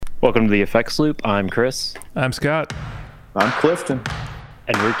Welcome to the Effects Loop. I'm Chris. I'm Scott. I'm Clifton.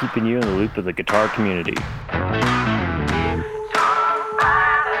 And we're keeping you in the loop of the guitar community.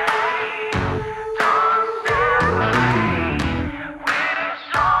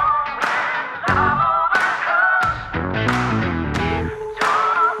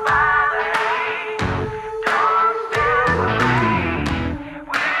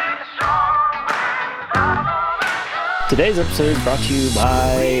 Today's episode is brought to you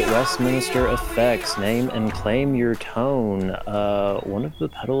by Westminster Effects. Name and claim your tone. One of the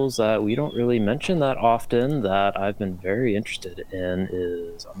pedals that we don't really mention that often that I've been very interested in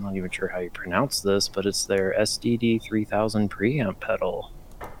is, I'm not even sure how you pronounce this, but it's their SDD 3000 preamp pedal.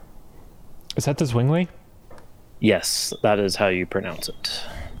 Is that the Zwingli? Yes, that is how you pronounce it.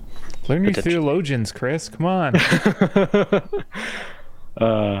 Learn your theologians, Chris. Come on.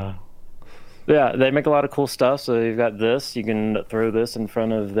 Yeah, they make a lot of cool stuff. So you've got this. You can throw this in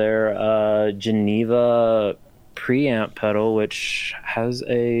front of their Geneva preamp pedal, which has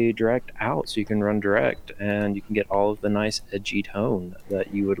a direct out, so you can run direct, and you can get all of the nice edgy tone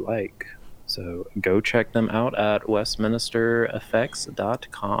that you would like. So go check them out at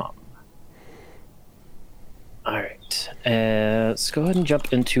westminstereffects.com. All right, let's go ahead and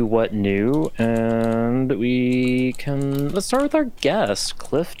jump into what new, and let's start with our guest,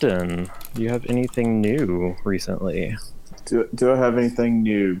 Clifton. Do you have anything new recently? Do I have anything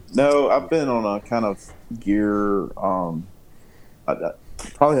new? No, I've been on a kind of gear. I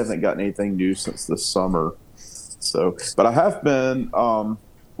probably haven't gotten anything new since this summer. So, but I have been.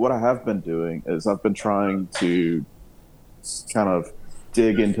 What I have been doing is I've been trying to kind of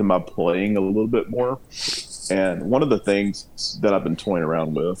dig into my playing a little bit more. And one of the things that I've been toying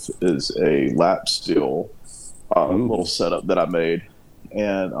around with is a lap steel little setup that I made.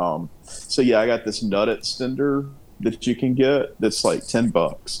 And so, yeah, I got this nut extender that you can get that's like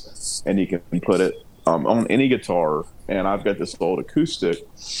 $10, and you can put it on any guitar. And I've got this old acoustic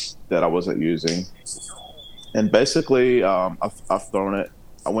that I wasn't using. And basically, I've thrown it.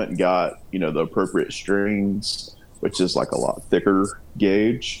 I went and got, the appropriate strings, which is like a lot thicker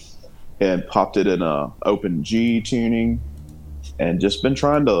gauge, and popped it in a open G tuning, and just been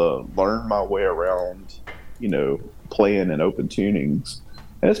trying to learn my way around, playing in open tunings.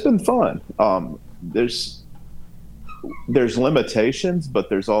 And it's been fun. There's limitations, but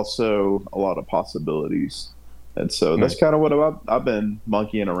there's also a lot of possibilities. And so that's kind of what I've been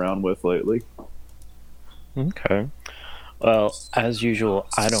monkeying around with lately. Okay. Well, as usual,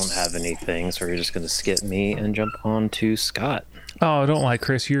 I don't have anything, so we're just going to skip me and jump on to Scott. Oh, don't lie,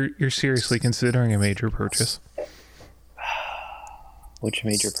 Chris. You're seriously considering a major purchase. Which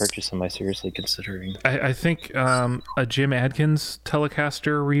major purchase am I seriously considering? I think a Jim Adkins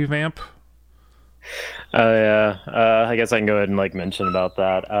Telecaster revamp. Oh, yeah. I guess I can go ahead and mention about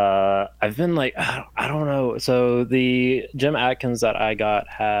that. I've been I don't know. So the Jim Adkins that I got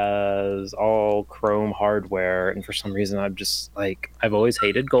has all chrome hardware, and for some reason I'm just I've always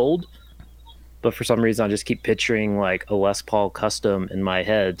hated gold. But for some reason, I just keep picturing a Les Paul custom in my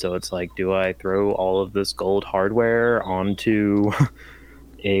head. So it's do I throw all of this gold hardware onto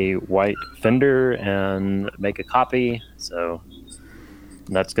a white Fender and make a copy? So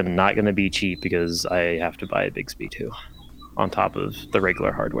that's not going to be cheap because I have to buy a Bigsby too, on top of the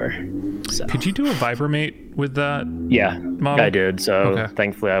regular hardware. So. Could you do a Vibramate with that? Yeah, model? I did. So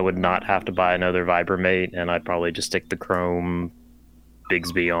Thankfully, I would not have to buy another Vibramate, and I'd probably just stick the chrome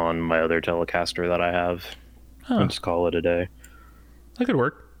Bigsby on my other Telecaster that I have and just call it a day. That could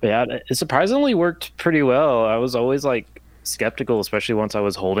work. But yeah, it surprisingly worked pretty well. I was always skeptical, especially once I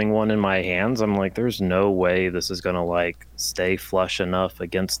was holding one in my hands. I'm there's no way this is gonna stay flush enough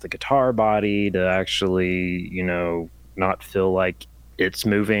against the guitar body to actually, not feel like it's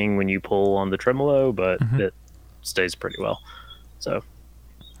moving when you pull on the tremolo, but it stays pretty well. So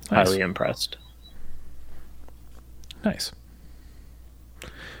nice. Highly impressed. Nice.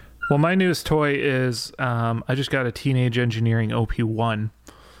 Well, my newest toy is I just got a Teenage Engineering OP1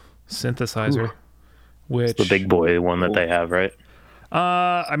 synthesizer. Which it's the big boy one that they have, right?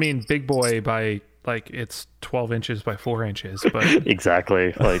 I mean, big boy by it's 12 inches by 4 inches, but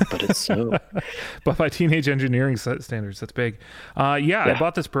exactly. But it's so. But by Teenage Engineering standards, that's big. Yeah, I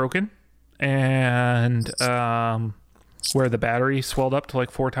bought this broken, and where the battery swelled up to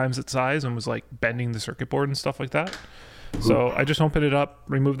 4 times its size and was bending the circuit board and stuff like that. So I just opened it up,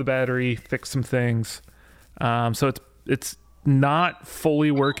 removed the battery, fixed some things. So it's not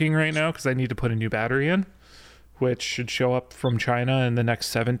fully working right now because I need to put a new battery in, which should show up from China in the next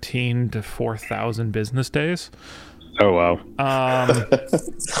 17 to 4,000 business days. Oh, wow.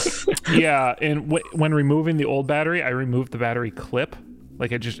 Yeah, and when removing the old battery, I removed the battery clip,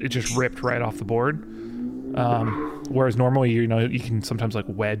 Like it just ripped right off the board. Whereas normally, you can sometimes like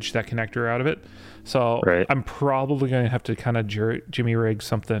wedge that connector out of it. So Right. I'm probably going to have to kind of jimmy rig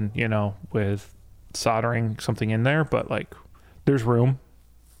something, with soldering something in there, but like there's room.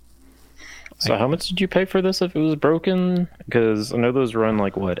 So how much did you pay for this if it was broken? Because I know those run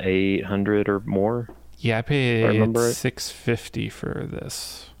like what, 800 or more? Yeah, I I paid remember it. $650 for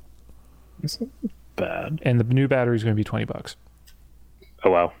this. It's not bad. And the new battery is going to be $20. Oh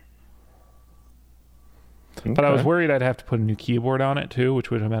wow. But I was worried I'd have to put a new keyboard on it too,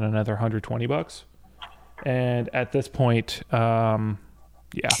 which would have been another $120. And at this point, the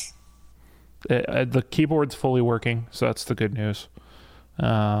keyboard's fully working, so that's the good news.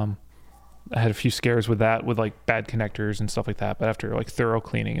 I had a few scares with that, with like bad connectors and stuff like that. But after like thorough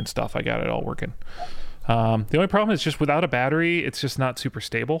cleaning and stuff, I got it all working. The only problem is just without a battery, it's just not super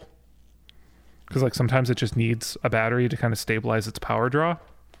stable. Because like sometimes it just needs a battery to kind of stabilize its power draw.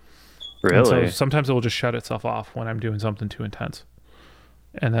 Really? And so sometimes it will just shut itself off when I'm doing something too intense.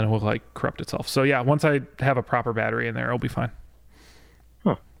 And then it will like corrupt itself. So yeah, once I have a proper battery in there, it'll be fine.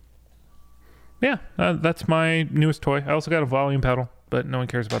 Huh. Yeah, that's my newest toy. I also got a volume pedal, but no one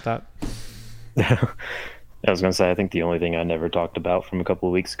cares about that. I was going to say, I think the only thing I never talked about from a couple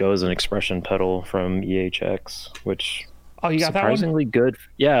of weeks ago is an expression pedal from EHX, which you got that one? surprisingly good.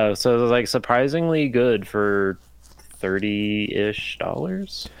 Yeah, so it was like surprisingly good for $30-ish.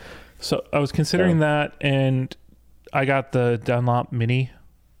 So I was considering that, and I got the Dunlop Mini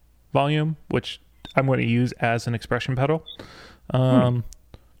volume, which I'm going to use as an expression pedal.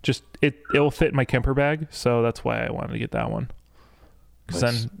 Just it'll fit in my Kemper bag, so that's why I wanted to get that one. Because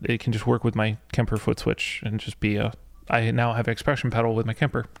Nice. then it can just work with my Kemper foot switch and just be I now have an expression pedal with my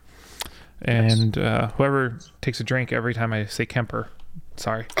Kemper. And whoever takes a drink every time I say Kemper,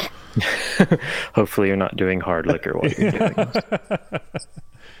 sorry. Hopefully you're not doing hard liquor while you're doing this.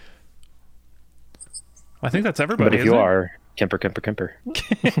 I think that's everybody. But if you are, Kemper. Kemper.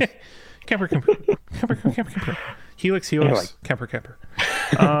 Helix, Anyway. Kemper.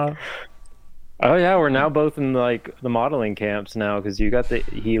 Oh yeah, we're now both in like the modeling camps now, because you got the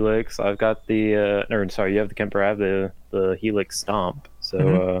Helix, I've got the you have the Kemper, I have the Helix Stomp.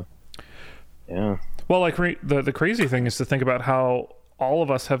 So yeah. Well, like the crazy thing is to think about how all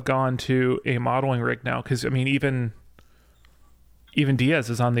of us have gone to a modeling rig now, because I mean even Diaz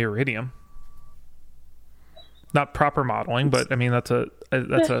is on the Iridium. Not proper modeling, but I mean that's a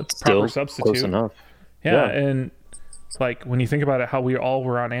proper Still substitute. close enough. Yeah, and like when you think about it, how we all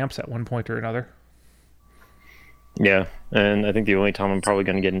were on amps at one point or another. Yeah, and I think the only time I'm probably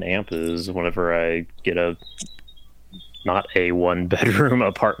going to get an amp is whenever I get not a one bedroom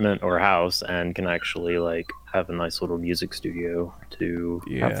apartment or house and can actually like have a nice little music studio to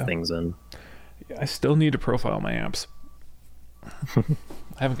have things in. Yeah, I still need to profile my amps. I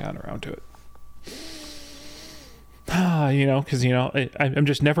haven't gotten around to it. Because I'm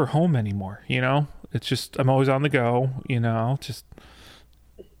just never home anymore. It's just I'm always on the go.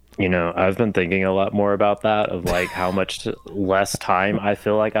 I've been thinking a lot more about that, of like how much less time I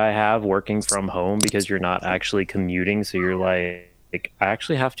feel like I have working from home, because you're not actually commuting. So you're like I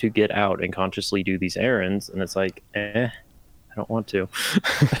actually have to get out and consciously do these errands, and it's like, I don't want to.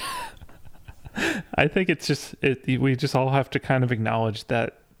 I think it's just we just all have to kind of acknowledge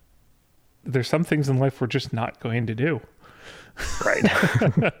that there's some things in life we're just not going to do. Right.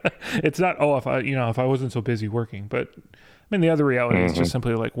 It's not, if I wasn't so busy working, but I mean, the other reality is just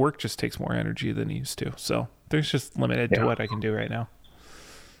simply like work just takes more energy than it used to. So there's just limited to what I can do right now.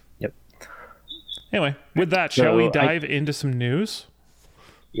 Yep. Anyway, with that, shall we dive into some news?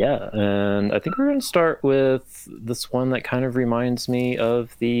 Yeah, and I think we're going to start with this one that kind of reminds me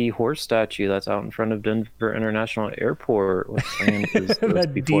of the horse statue that's out in front of Denver International Airport. What's the name is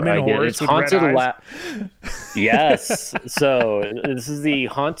that demon horse it's with Haunted red Lab. Yes. So this is the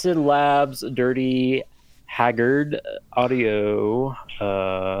Haunted Labs Dirty Haggard Audio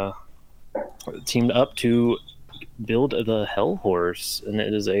teamed up to build the Hell Horse, and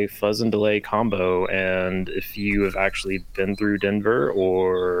it is a fuzz and delay combo. And if you have actually been through Denver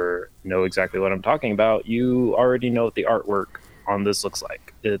or know exactly what I'm talking about, you already know what the artwork on this looks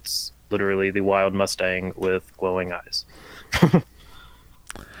like. It's literally the wild Mustang with glowing eyes.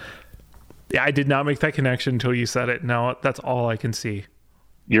 Yeah, I did not make that connection until you said it. No, that's all I can see.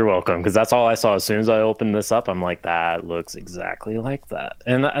 You're welcome, because that's all I saw. As soon as I opened this up, I'm like, that looks exactly like that.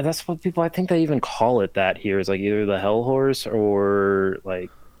 And that's what people, I think they even call it that here, is like either the Hell Horse or like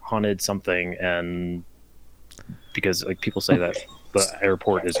haunted something. And because like people say that the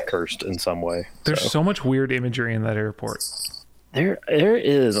airport is cursed in some way. There's so much weird imagery in that airport. There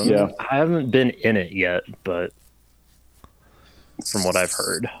is. I haven't been in it yet, but from what I've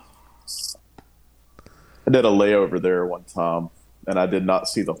heard. I did a layover there one time, and I did not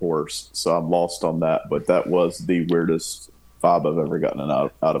see the horse, so I'm lost on that. But that was the weirdest vibe I've ever gotten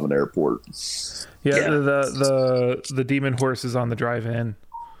out of an airport. Yeah. The demon horse is on the drive-in.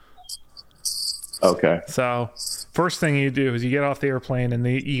 Okay. So first thing you do is you get off the airplane and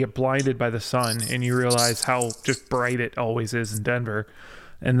you get blinded by the sun, and you realize how just bright it always is in Denver.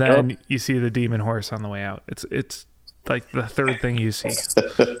 And then you see the demon horse on the way out. It's like the third thing you see.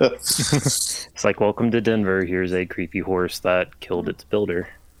 It's like, welcome to Denver. Here's a creepy horse that killed its builder.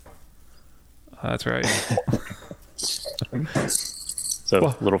 That's right.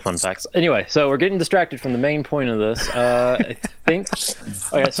 So, little fun facts. Anyway, so we're getting distracted from the main point of this. I think.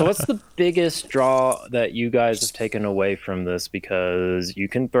 Okay, so what's the biggest draw that you guys have taken away from this? Because you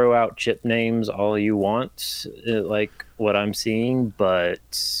can throw out chip names all you want, like what I'm seeing,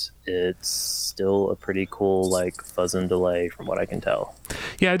 but it's still a pretty cool like fuzz and delay from what I can tell.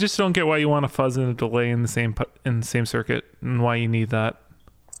 Yeah, I just don't get why you want a fuzz and a delay in the same circuit, and why you need that.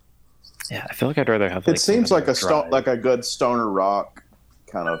 Yeah, I feel like I'd rather have. It seems like a good stoner rock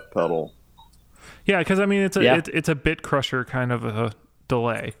kind of pedal. Yeah, because I mean it's a bit crusher kind of a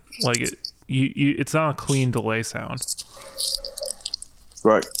delay. Like it's not a clean delay sound.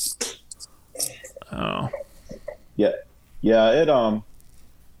 Right. Oh. Yeah.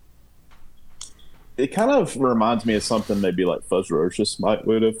 It kind of reminds me of something maybe like Fuzzrocious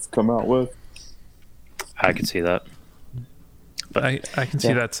would have come out with. I could see that. But I can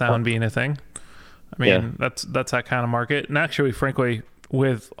see that sound being a thing. I mean, that's that kind of market. And actually, frankly,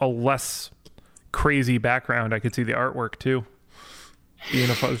 with a less crazy background, I could see the artwork too being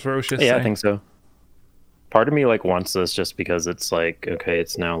a Fuzzrocious thing. I think so. Part of me like wants this just because it's like, okay,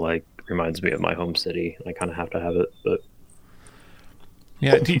 it's now like reminds me of my home city. I kind of have to have it, but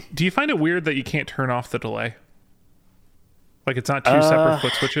yeah. Do you find it weird that you can't turn off the delay? Like it's not two separate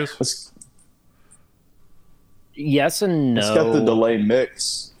foot switches? Yes and no. It's got the delay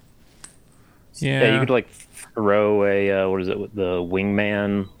mix. Yeah, you could like throw a what is it with the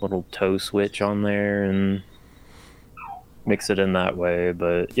wingman little toe switch on there and mix it in that way.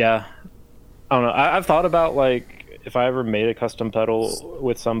 But yeah, I don't know. I've thought about like if I ever made a custom pedal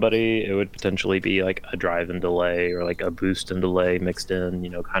with somebody, it would potentially be like a drive and delay or like a boost and delay mixed in. You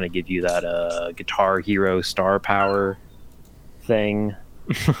know, kind of give you that Guitar Hero star power thing.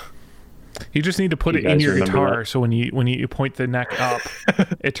 You just need to put it in your guitar, that? So when you point the neck up,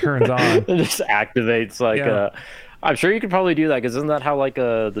 it turns on. It just activates like I'm sure you could probably do that because isn't that how like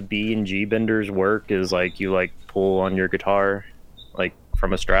the B and G benders work? Is like you like pull on your guitar like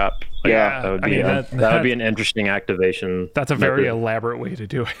from a strap. Like, yeah, that would be that would be an interesting activation. That's a very elaborate way to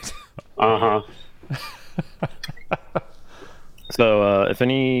do it. So if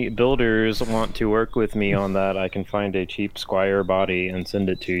any builders want to work with me on that, I can find a cheap Squire body and send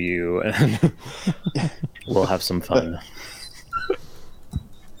it to you, and we'll have some fun.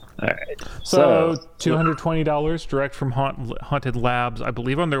 All right. So $220 direct from Haunted Labs. I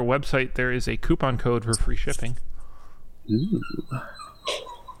believe on their website there is a coupon code for free shipping. Ooh.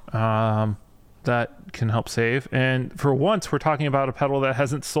 That can help save. And for once, we're talking about a pedal that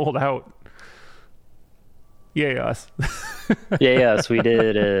hasn't sold out. Yay us. Yes, we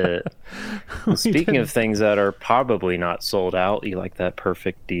did it. Speaking of things that are probably not sold out, you like that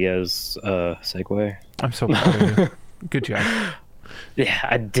perfect Diaz segue? I'm so proud of you. Good job. Yeah,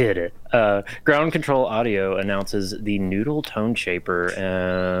 I did it. Ground Control Audio announces the Noodle Tone Shaper,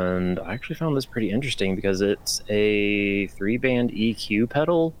 and I actually found this pretty interesting because it's a 3-band EQ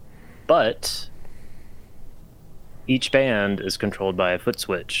pedal, but each band is controlled by a foot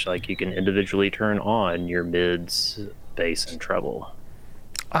switch. Like you can individually turn on your mids, bass, and treble.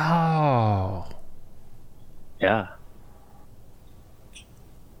 Oh. Yeah.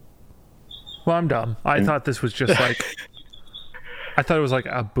 Well, I'm dumb. I thought this was just like... I thought it was like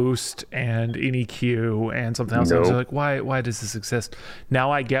a boost and an EQ and something else. Nope. I was like, why does this exist?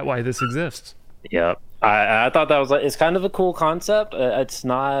 Now I get why this exists. Yep. I thought that was like, it's kind of a cool concept. It's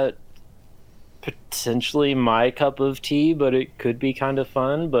not potentially my cup of tea, but it could be kind of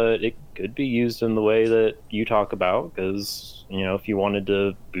fun, but it could be used in the way that you talk about, because, you know, if you wanted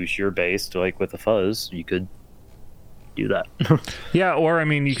to boost your bass to like with a fuzz, you could do that. Yeah, or I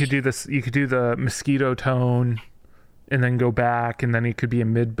mean, you could do this, you could do the mosquito tone and then go back, and then it could be a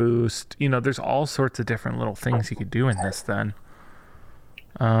mid boost. You know, there's all sorts of different little things you could do in this then.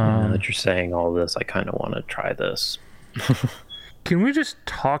 Now that you're saying all this, I kind of want to try this. Can we just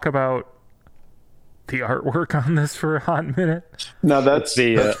talk about the artwork on this for a hot minute? No, that's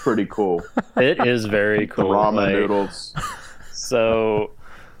pretty cool. It is very cool. The ramen noodles. So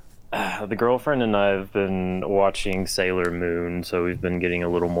the girlfriend and I have been watching Sailor Moon, so we've been getting a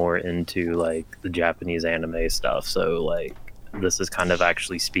little more into like the Japanese anime stuff. So like this is kind of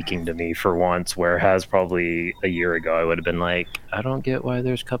actually speaking to me for once, whereas probably a year ago I would have been like, I don't get why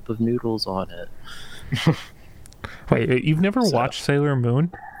there's cup of noodles on it. Wait, you've never watched Sailor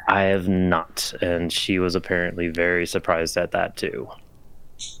Moon? I have not, and she was apparently very surprised at that too.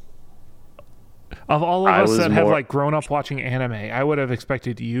 Of all of us that have like grown up watching anime, I would have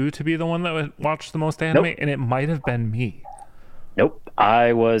expected you to be the one that would watch the most anime, and it might have been me. Nope.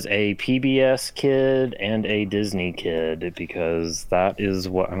 I was a PBS kid and a Disney kid because that is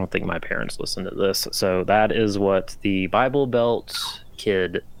what, I don't think my parents listened to this, so that is what the Bible Belt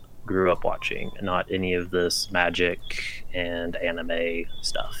kid grew up watching, not any of this magic and anime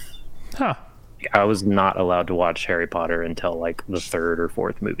stuff. Huh. I was not allowed to watch Harry Potter until like the third or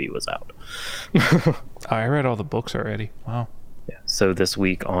fourth movie was out. I read all the books already. Wow. Yeah. So this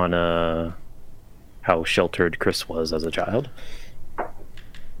week on how sheltered Chris was as a child.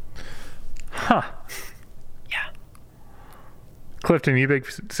 Huh. Yeah. Clifton, you big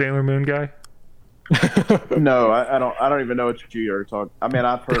Sailor Moon guy? No, I don't even know what you are talking. I mean,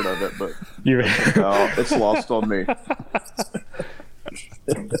 I've heard of it, but it's lost on me.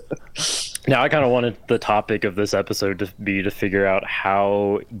 Now, I kind of wanted the topic of this episode to be to figure out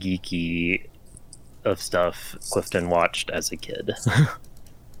how geeky of stuff Clifton watched as a kid.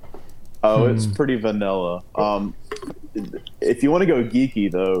 Oh, it's pretty vanilla. If you want to go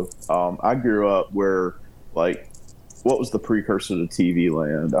geeky, though, I grew up where, like, what was the precursor to TV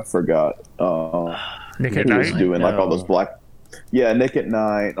Land? I forgot. Nick at Night? Was doing like all those Nick at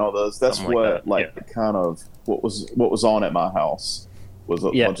Night and all those. That's something what like that. kind of what was on at my house was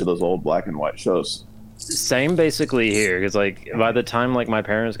a bunch of those old black and white shows. Same basically here, because like by the time like my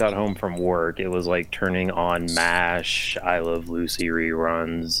parents got home from work, it was like turning on MASH, I Love Lucy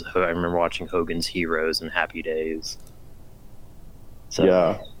reruns. I remember watching Hogan's Heroes and Happy Days. So.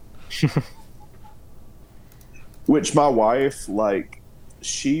 Yeah. Which my wife, like,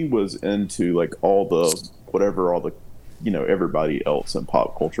 she was into like all the everybody else in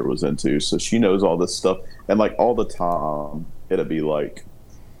pop culture was into, so she knows all this stuff, and like all the time it'll be like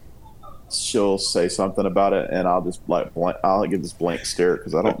she'll say something about it and I'll just like I'll give this blank stare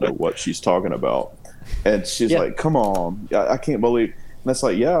because I don't know what she's talking about, and she's like, come on, I can't believe. And that's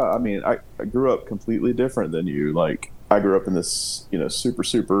like, yeah, I mean, I grew up completely different than you. Like, I grew up in this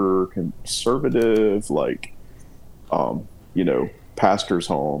super conservative, like pastor's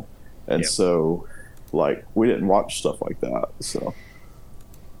home, and so like we didn't watch stuff like that. So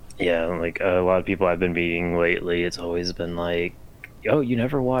yeah, like a lot of people I've been meeting lately, it's always been like, oh, you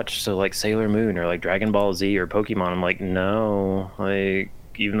never watched like Sailor Moon or like Dragon Ball Z or Pokemon. I'm like, no, like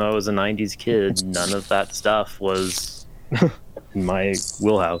even though I was a 90s kid, none of that stuff was in my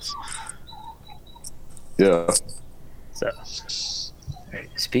wheelhouse. Yeah. So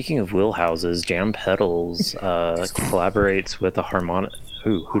speaking of wheelhouses, Jam Pedals collaborates with a harmonic.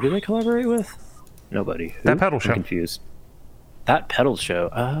 Who do they collaborate with? Nobody. Who? That Pedal I'm Show. Confused. That Pedal Show.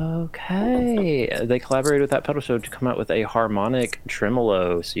 Okay. They collaborated with That Pedal Show to come out with a harmonic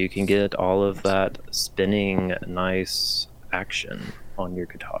tremolo, so you can get all of that spinning, nice action on your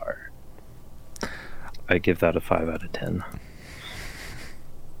guitar. I give that a 5 out of 10.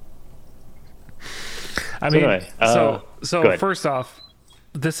 I mean, anyway, so first off,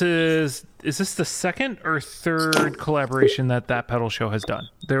 is this the second or third collaboration that Pedal Show has done?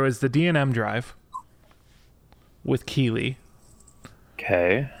 There was the D&M Drive with Keeley.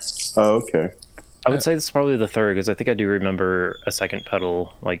 Okay. Oh, okay. I would say this is probably the third, because I think I do remember a second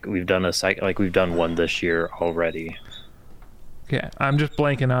pedal. Like we've done we've done one this year already. Yeah, I'm just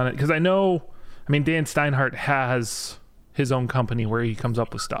blanking on it because I know. I mean, Dan Steinhardt has his own company where he comes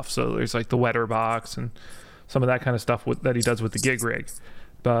up with stuff. So there's like the Wetter Box and some of that kind of stuff that he does with the gig rig.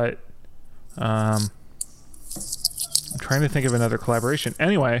 But I'm trying to think of another collaboration.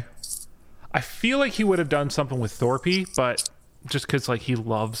 Anyway, I feel like he would have done something with Thorpe, but just because like he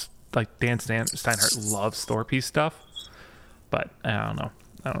loves, like Dan Steinhardt loves Thorpe's stuff. But I don't know.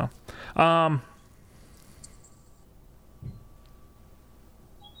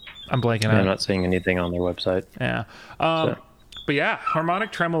 I'm blanking out. I'm not seeing anything on their website. Yeah. But yeah,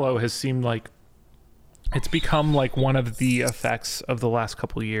 harmonic tremolo has seemed like it's become like one of the effects of the last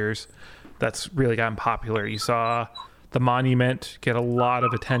couple of years that's really gotten popular. You saw the Monument get a lot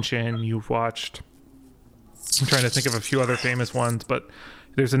of attention. You've watched, I'm trying to think of a few other famous ones, but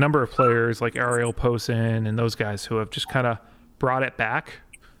there's a number of players like Ariel Posen and those guys who have just kind of brought it back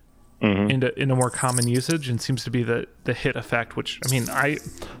into more common usage, and seems to be the hit effect, which, I mean,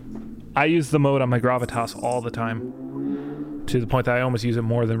 I use the mode on my Gravitas all the time to the point that I almost use it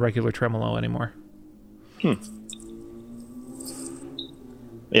more than regular tremolo anymore.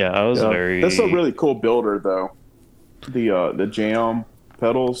 Yeah, I was very. That's a really cool builder, though. The jam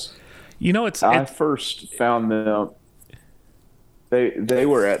pedals. You know, I first found them. They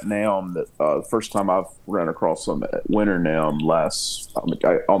were at NAMM the first time I've ran across them at Winter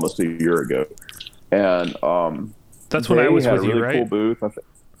NAMM almost a year ago, and that's when I was with you, right? Cool booth.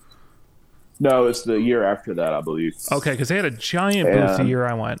 No, it's the year after that, I believe. Okay, because they had a giant booth the year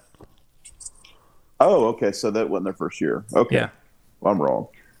I went. Oh, okay, so that wasn't their first year. Okay, yeah, well, I'm wrong.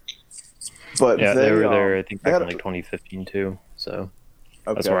 But yeah, they were there. I think back in like 2015 too. So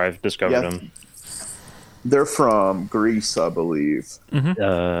that's where I've discovered them. They're from Greece, I believe. Mm-hmm.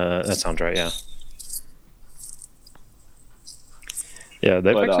 That sounds right. Yeah. Yeah,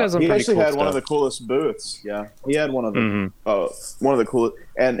 they've actually had some he pretty actually cool had stuff. one of the coolest booths. Yeah, he had one of the Mm-hmm. one of the coolest,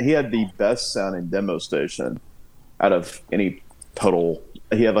 and he had the best sounding demo station out of any total.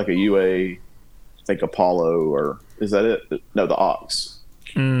 He had like a UA, I think Apollo, or is that it? No, the aux.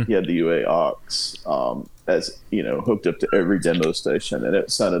 He had the UA aux, as you know, hooked up to every demo station, and it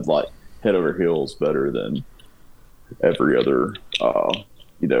sounded like head over heels better than every other,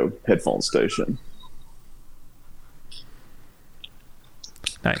 headphone station.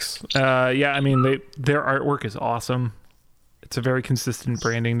 Nice. Yeah, I mean, their artwork is awesome. It's a very consistent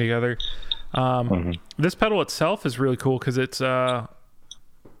branding together. This pedal itself is really cool because it's not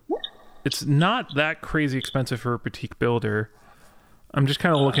that crazy expensive for a boutique builder. I'm just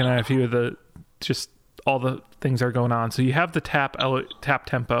kind of looking at a few of just all the things that are going on. So you have the tap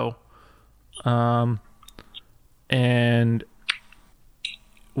tempo, and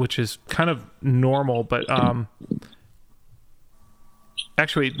which is kind of normal, but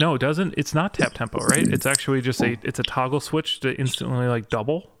actually no, it doesn't. It's not tap tempo, right? It's actually just it's a toggle switch to instantly like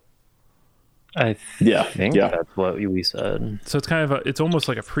double. I think that's what we said. So it's kind of it's almost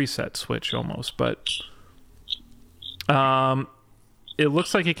like a preset switch almost, but it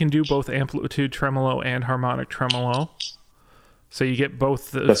looks like it can do both amplitude tremolo and harmonic tremolo. So you get both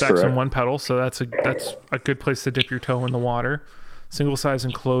the effects on one pedal. So that's a good place to dip your toe in the water. Single size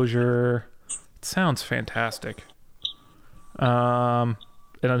enclosure. It sounds fantastic. And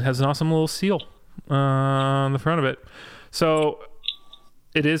it has an awesome little seal on the front of it. So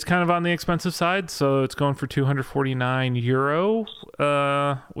it is kind of on the expensive side. So it's going for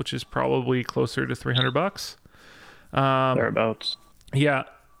 €249, which is probably closer to $300. Thereabouts. Yeah,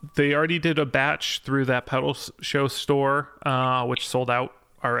 they already did a batch through that pedal show store, which sold out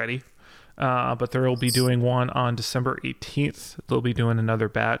already. But they'll be doing one on December 18th. They'll be doing another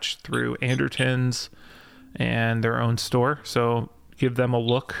batch through Anderton's and their own store. So give them a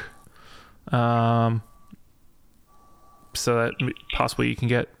look, so that possibly you can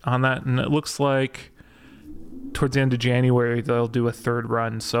get on that. And it looks like towards the end of January, they'll do a third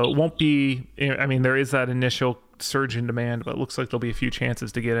run. So it won't be, I mean, there is that initial surge in demand, but it looks like there'll be a few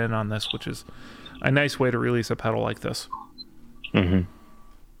chances to get in on this, which is a nice way to release a pedal like this. Mm-hmm.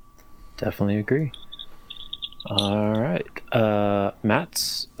 Definitely agree. All right.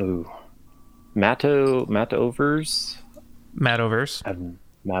 Matt Overs. Matt Overs.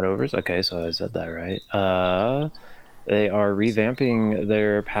 Okay, so I said that right. They are revamping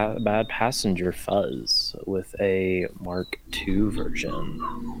their Bad Passenger Fuzz with a Mark II version.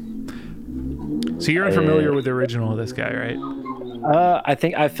 So you're unfamiliar with the original of this guy, right?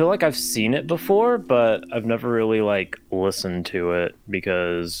 I feel like I've seen it before, but I've never really listened to it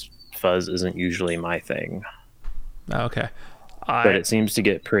because fuzz isn't usually my thing. Okay. But it seems to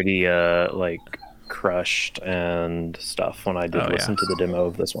get pretty crushed and stuff when I did listen to the demo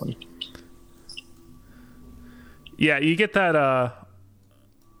of this one. Yeah, you get that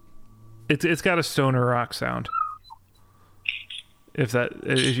it's got a stoner rock sound. If I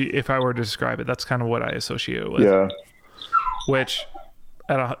were to describe it, that's kind of what I associate it with. Yeah. Which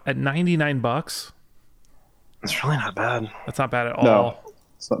at $99, it's really not bad. That's not bad at all. No,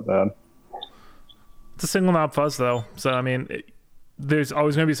 it's not bad. It's a single knob fuzz though, so I mean, there's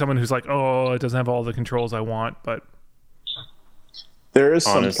always going to be someone who's like, "Oh, it doesn't have all the controls I want," but there is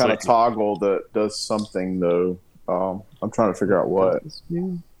some kind of toggle that does something though. I'm trying to figure out what.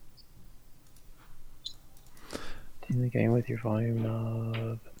 Do the game with your volume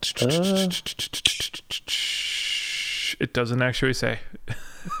knob. It doesn't actually say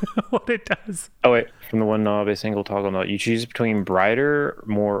what it does. Oh wait, from the one knob, a single toggle knob. You choose between brighter,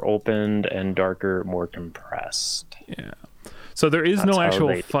 more opened, and darker, more compressed. Yeah. So there is no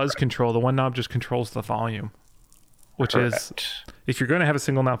actual fuzz control. The one knob just controls the volume, which is, if you're going to have a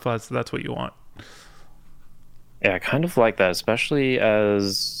single knob fuzz, that's what you want. Yeah, I kind of like that, especially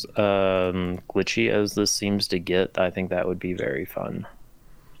as glitchy as this seems to get. I think that would be very fun.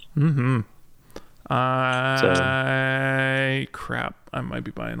 Mm-hmm. So Crap, I might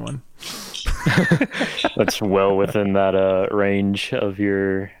be buying one. that's well within that range of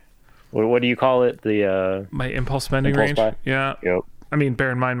your what do you call it? The My impulse spending impulse range. buy? Yeah. Yep. I mean,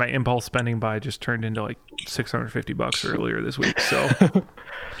 bear in mind my impulse spending buy just turned into like $650 earlier this week. So,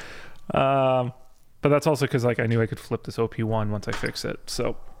 but that's also because like I knew I could flip this OP1 once I fix it.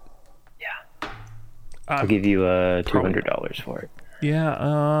 So, Yeah. I'll give you $200 for it.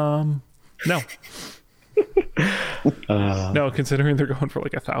 Yeah. No. No, considering they're going for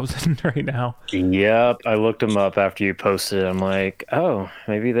like 1,000 right now. Yep, I looked them up after you posted. I'm like, oh,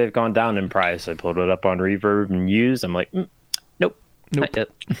 maybe they've gone down in price. I pulled it up on Reverb and used. I'm like, nope, not yet.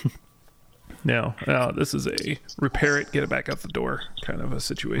 No, this is a repair it, get it back out the door kind of a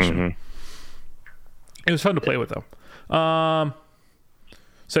situation. Mm-hmm. It was fun to play with though.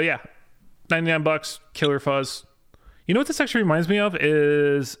 So yeah, $99, killer fuzz. You know what this actually reminds me of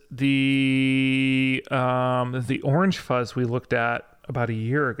is the orange fuzz we looked at about a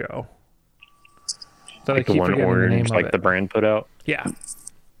year ago. That Like I keep the one forgetting orange, the name like of the it. brand put out. Yeah.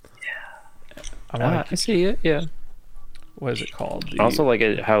 I see it. Yeah. What is it called? I also like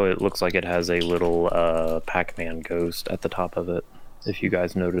it how it looks like it has a little Pac-Man ghost at the top of it. If you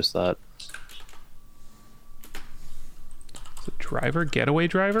guys notice that. Is it driver? Getaway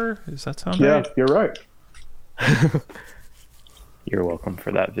driver? Does that sound Yeah, right? you're right. You're welcome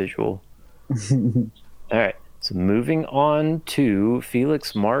for that visual. All right. So moving on to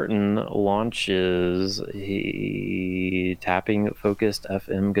Felix Martin launches tapping focused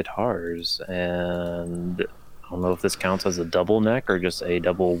FM guitars, and I don't know if this counts as a double neck or just a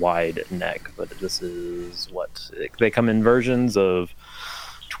double wide neck, but this is what they come in versions of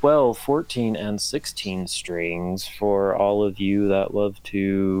 12, 14, and 16 strings for all of you that love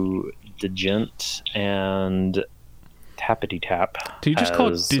to degent and tappity tap. Do you just call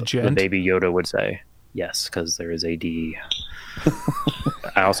it as the degent? Baby Yoda would say. Yes, because there is a D.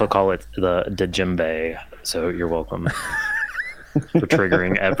 I also call it the djembe, so you're welcome for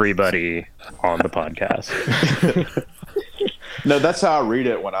triggering everybody on the podcast. No, that's how I read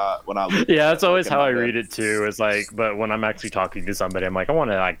it when I Yeah, that's always how I read it too. It's like, but when I'm actually talking to somebody, I'm like, I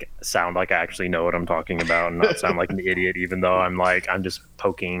want to like sound like I actually know what I'm talking about and not sound like an idiot, even though I'm just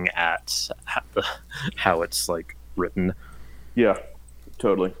poking at how it's like written. Yeah,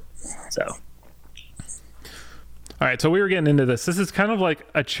 totally. So. All right, so we were getting into this. This is kind of like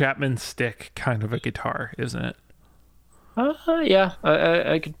a Chapman stick kind of a guitar, isn't it? Yeah,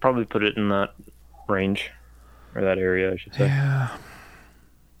 I could probably put it in that range or that area, I should say.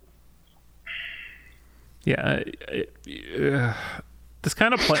 Yeah. This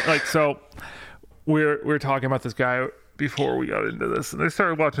kind of play, like, so we're talking about this guy before we got into this, and I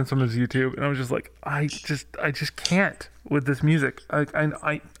started watching some of his YouTube, and I was just like, I just can't with this music.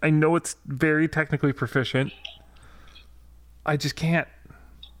 I know it's very technically proficient. I just can't.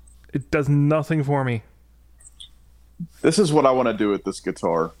 It does nothing for me. This is what I want to do with this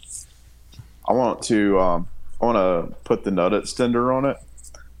guitar. I want to put the nut extender on it,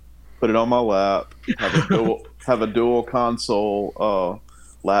 put it on my lap, have a dual console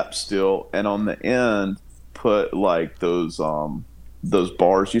lap steel, and on the end put like those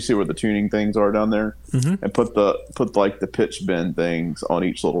bars. You see where the tuning things are down there, and put like the pitch bend things on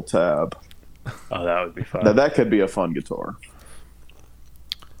each little tab. Oh, that would be fun. Now that could be a fun guitar.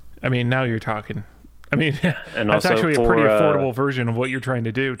 I mean, now you're talking. I mean, and that's also actually a pretty affordable version of what you're trying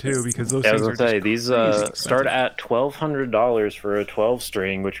to do too, because those things are just these start at $1,200 for a 12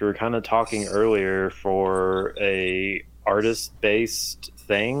 string, which we were kind of talking earlier for a artist-based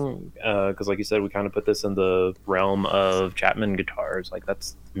thing. Because, like you said, we kind of put this in the realm of Chapman guitars. Like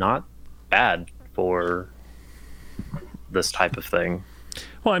that's not bad for this type of thing.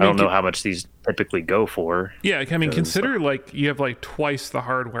 Well, I don't know how much these typically go for. Yeah, I mean, consider like you have like twice the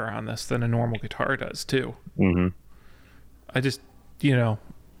hardware on this than a normal guitar does too. Mm-hmm. I just,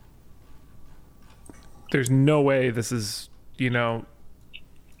 there's no way this is, an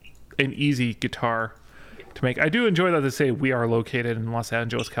easy guitar to make. I do enjoy that they say we are located in Los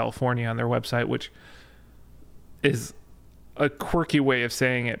Angeles, California on their website, which is a quirky way of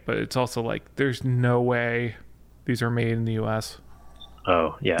saying it, but it's also like there's no way these are made in the U.S.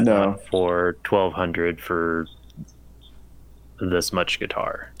 Oh yeah, no. Not for $1,200 for this much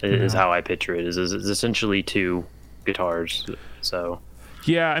guitar is how I picture it. Is essentially two guitars. So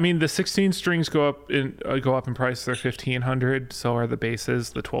yeah, I mean the 16 strings go up in price. They're $1,500. So are the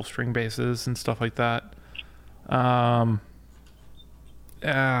basses, the 12 string basses and stuff like that.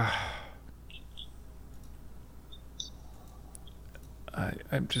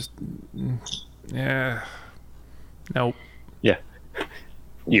 I'm just, yeah, nope. Yeah.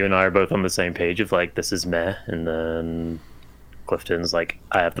 You and I are both on the same page of like, this is meh, and then Clifton's like,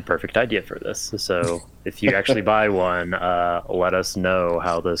 I have the perfect idea for this. So if you actually buy one, let us know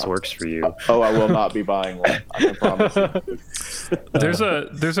how this works for you. Oh, I will not be buying one. I can promise you. There's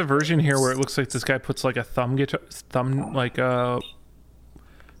a version here where it looks like this guy puts like a thumb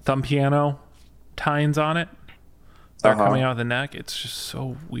piano tines on it. They're coming out of the neck. It's just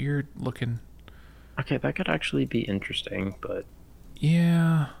so weird looking. Okay, that could actually be interesting, but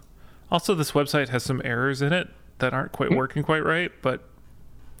yeah. Also, this website has some errors in it that aren't quite working quite right. But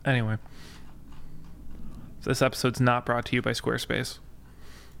anyway, this episode's not brought to you by Squarespace.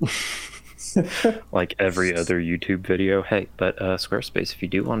 Like every other YouTube video. Hey, but Squarespace, if you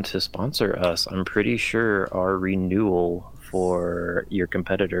do want to sponsor us, I'm pretty sure our renewal for your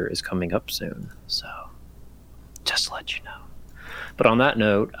competitor is coming up soon. So just to let you know. But on that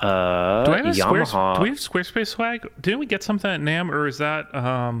note, Yamaha. Do we have Squarespace swag? Didn't we get something at NAMM, or is that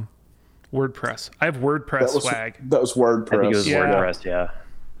WordPress? I have WordPress swag. That was WordPress. I think it was WordPress, yeah.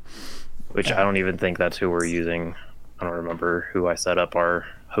 Which I don't even think that's who we're using. I don't remember who I set up our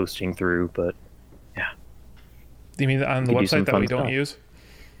hosting through, but yeah. Do you mean on the website that we don't use?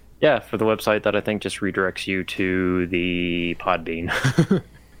 Yeah, for the website that I think just redirects you to the Podbean.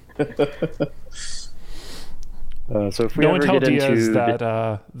 So if we ever tell get Diaz into that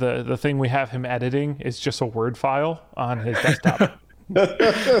the thing we have him editing is just a Word file on his desktop.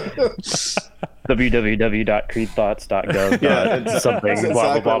 www.creedthoughts.gov. Yeah, something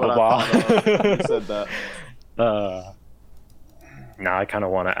blah blah blah blah blah. You said that. Now I kind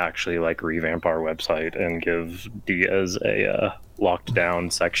of want to actually like revamp our website and give Diaz a locked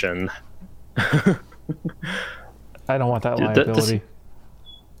down section. I don't want that liability.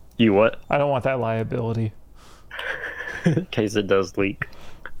 You what? I don't want that liability. In case it does leak.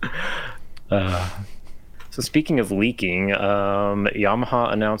 So speaking of leaking,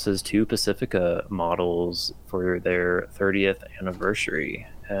 Yamaha announces 2 Pacifica models for their 30th anniversary.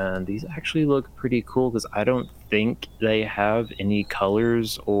 And these actually look pretty cool because I don't think they have any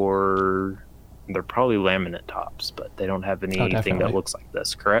colors, or they're probably laminate tops, but they don't have anything that looks like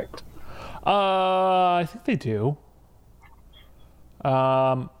this, correct? I think they do.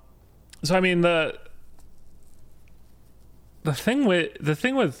 So I mean the thing with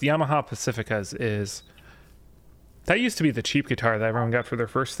Yamaha Pacificas is that used to be the cheap guitar that everyone got for their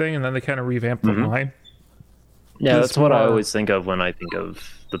first thing, and then they kind of revamped the line. Yeah, that's what I always think of when I think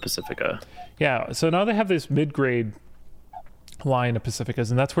of the Pacifica. Yeah, so now they have this mid-grade line of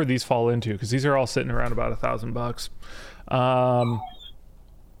Pacificas, and that's where these fall into, because these are all sitting around about $1,000.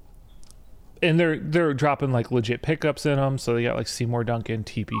 And they're dropping like legit pickups in them, so they got like Seymour Duncan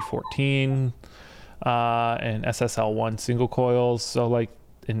TP14 and SSL1 single coils. So like,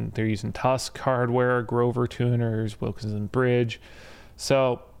 and they're using Tusk hardware, Grover tuners, Wilkinson bridge.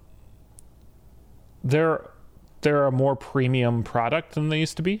 So they're a more premium product than they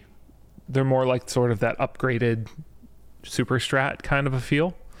used to be. They're more like sort of that upgraded super strat kind of a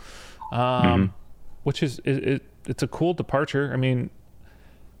feel, which is it's a cool departure. I mean,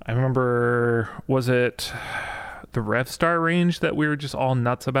 I remember, was it the RevStar range that we were just all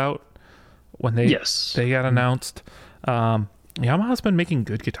nuts about when they got announced? Yamaha's been making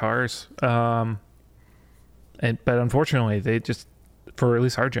good guitars, but unfortunately they just, for at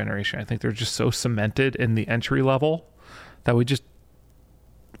least our generation, I think they're just so cemented in the entry level that we just,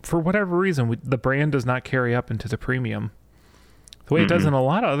 for whatever reason, the brand does not carry up into the premium the way it does in a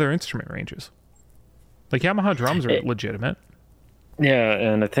lot of other instrument ranges. Like Yamaha drums are legitimate. Yeah,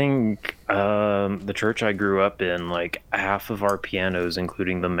 and I think the church I grew up in, like half of our pianos,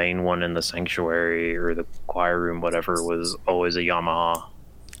 including the main one in the sanctuary or the choir room, whatever, was always a Yamaha.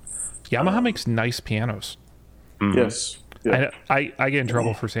 Yamaha makes nice pianos. Yes. Yeah. I get in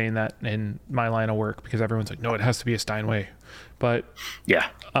trouble for saying that in my line of work because everyone's like, no, it has to be a Steinway. But yeah,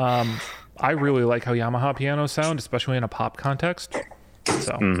 I really like how Yamaha pianos sound, especially in a pop context.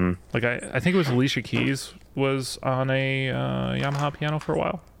 So, like I think it was Alicia Keys was on a Yamaha piano for a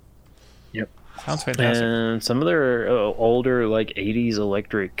while. Yep, sounds fantastic. And some of their older like '80s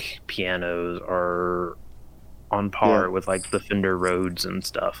electric pianos are on par with like the Fender Rhodes and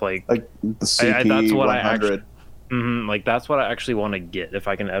stuff. Like the CP that's what 100. Like that's what I actually want to get. If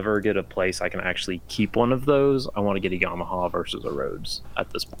I can ever get a place I can actually keep one of those, I want to get a Yamaha versus a Rhodes at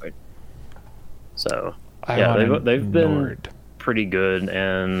this point. So they've been pretty good,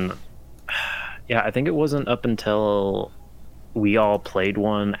 and yeah, I think it wasn't up until we all played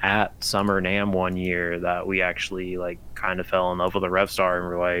one at Summer NAMM one year that we actually like kind of fell in love with a Revstar and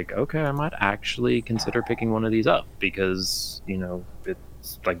were like, okay, I might actually consider picking one of these up because,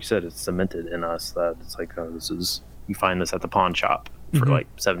 it's like you said, it's cemented in us that it's like, oh, you find this at the pawn shop for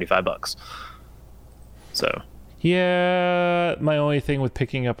like $75. So. Yeah, my only thing with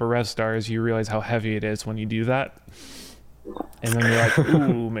picking up a Revstar is you realize how heavy it is when you do that. And then you're like,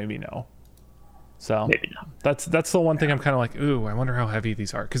 ooh, maybe no. So maybe not. That's the one thing I'm kind of like, ooh, I wonder how heavy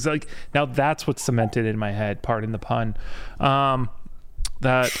these are. Because like now that's what's cemented in my head, pardon the pun,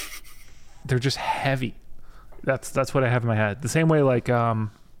 that they're just heavy. That's what I have in my head. The same way like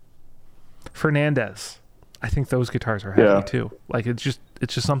Fernandez. I think those guitars are heavy too. Like it's just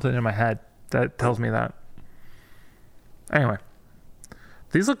something in my head that tells me that. Anyway,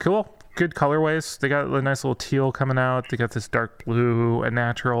 these look cool. Good colorways. They got a nice little teal coming out. They got this dark blue, a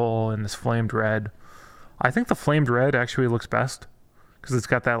natural, and this flamed red. I think the flamed red actually looks best because it's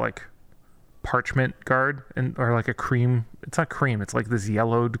got that like parchment guard or like a cream. It's not cream. It's like this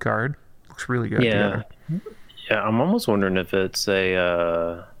yellowed guard. Looks really good. Yeah. Together. Yeah. I'm almost wondering if it's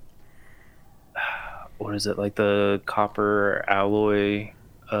a what is it, like the copper alloy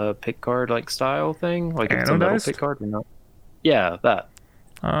pick guard like style thing? Like it's a metal pick guard or not? Yeah, that.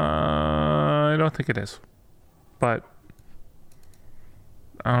 I don't think it is, but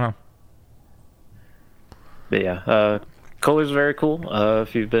I don't know. But yeah, colors are very cool.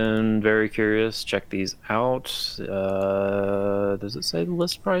 If you've been very curious, check these out. Does it say the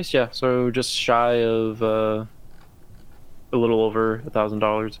list price? Yeah, so just shy of a little over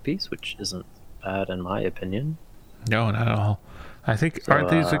 $1,000 a piece, which isn't bad in my opinion. No, not at all. I think so,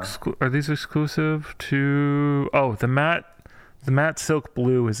 are these exclusive to? Oh, the matte silk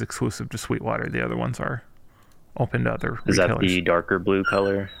blue is exclusive to Sweetwater. The other ones are open to other retailers. Is that the darker blue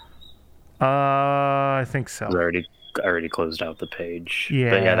color? I think so. I already closed out the page. Yeah.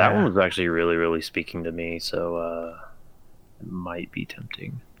 But yeah, that one was actually really, really speaking to me, so it might be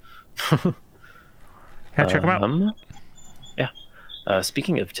tempting. Yeah, check them out. Yeah.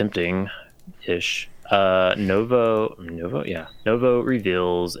 Speaking of tempting-ish, Novo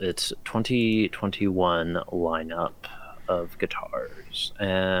reveals its 2021 lineup of guitars,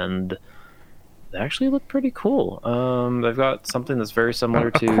 and they actually look pretty cool. They've got something that's very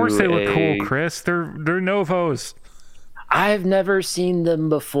similar to. Of course, they look cool, Chris. They're Novos. I've never seen them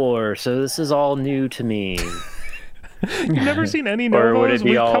before, so this is all new to me. You've never seen any Novos?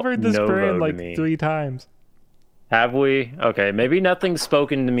 We've covered this Novo brand like 3 times. Have we? Okay, maybe nothing's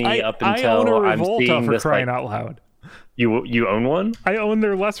spoken to me up until I own a I'm Revolta seeing for this. Crying out loud. You own one? I own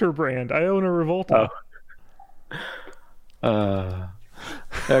their lesser brand. I own a Revolta.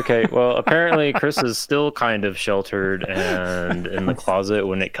 Okay, well, apparently Chris is still kind of sheltered and in the closet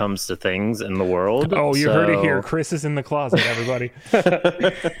when it comes to things in the world. Oh, you heard it here. Chris is in the closet, everybody.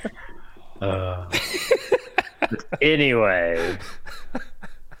 Anyway,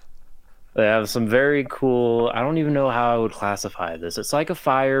 they have some very cool, I don't even know how I would classify this. It's like a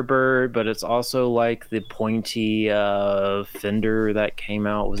Firebird, but it's also like the pointy Fender that came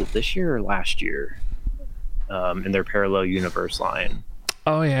out, was it this year or last year? In their Parallel Universe line.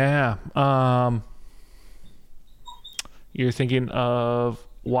 Oh yeah. You're thinking of,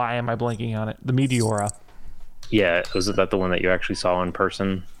 why am I blanking on it? The Meteora. Yeah, was that the one that you actually saw in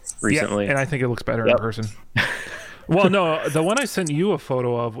person recently? Yeah, and I think it looks better in person. Well, no, the one I sent you a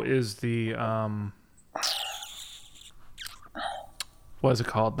photo of is the what is it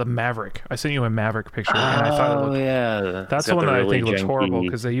called? The Maverick. I sent you a Maverick picture, and I thought it looked. Yeah, that's the one that I think looks horrible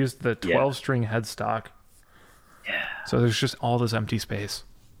because they used the 12-string headstock. Yeah. So there's just all this empty space.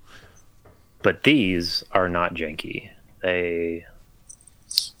 But these are not janky. I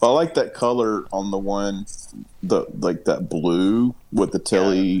like that color on the one, that blue with the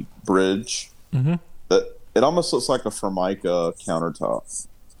Tilly bridge. Mm-hmm. It almost looks like a Formica countertop.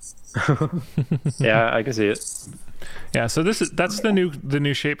 Yeah, I can see it. Yeah, so that's the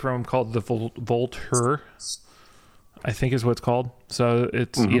new shape from called the Volter, I think is what it's called. So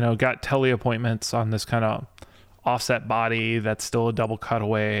it's got Telly appointments on this kind of offset body that's still a double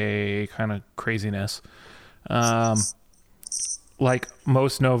cutaway kind of craziness. Like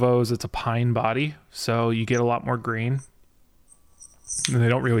most Novos, it's a pine body, so you get a lot more grain. And they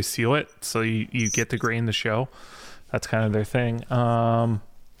don't really seal it, so you get the grain to show. That's kind of their thing.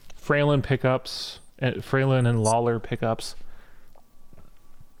 Fralin pickups, Fralin and Lawler pickups,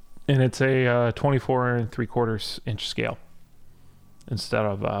 and it's a 24 3/4 inch scale instead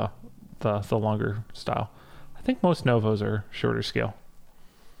of the longer style. I think most Novos are shorter scale.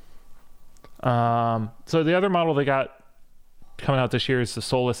 So the other model they got coming out this year is the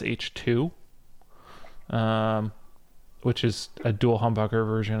Solus H2, which is a dual humbucker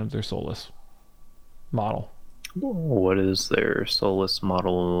version of their Solus model. What is their Solus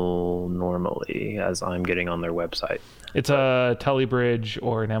model normally, as I'm getting on their website? It's a Telebridge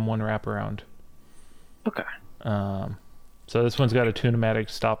or an M1 wraparound. Okay. So this one's got a Tune-o-matic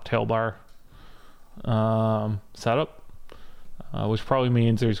stop tail bar setup, which probably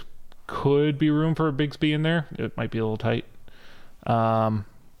means there's could be room for a Bigsby in there. It might be a little tight.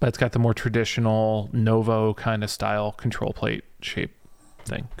 But it's got the more traditional Novo kind of style control plate shape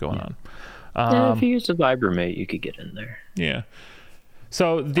thing going on. If you used a Vibramate, you could get in there. Yeah.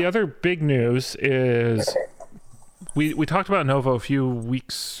 So the other big news is we talked about Novo a few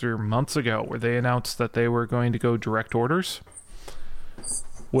weeks or months ago, where they announced that they were going to go direct orders,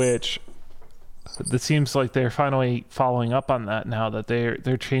 which it seems like they're finally following up on that now, that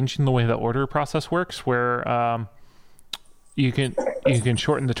they're changing the way the order process works, where you can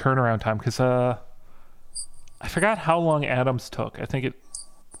shorten the turnaround time, because I forgot how long Adam's took. I think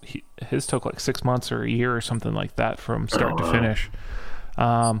his took like 6 months or a year or something like that from start to finish.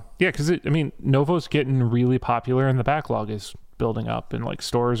 Because Novo's getting really popular and the backlog is building up, and like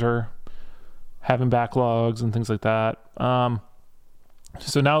stores are having backlogs and things like that.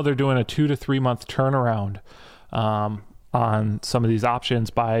 So now they're doing a 2 to 3 month turnaround on some of these options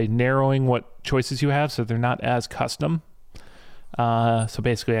by narrowing what choices you have, so they're not as custom. So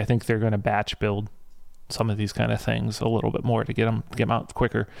basically, I think they're going to batch build some of these kind of things a little bit more to get them out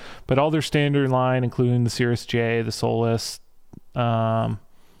quicker. But all their standard line, including the Cirrus J, the Solus, and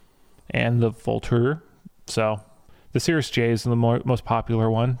the Vulture. So the Cirrus J is the most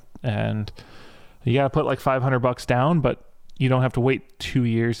popular one, and you got to put like $500 down, but you don't have to wait 2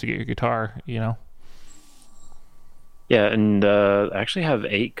 years to get your guitar, Yeah, and I actually have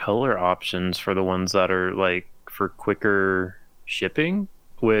 8 color options for the ones that are like for quicker shipping,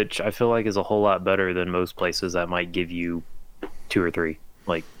 which I feel like is a whole lot better than most places that might give you 2 or 3.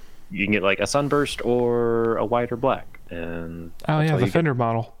 Like you can get like a sunburst or a white or black, and the Fender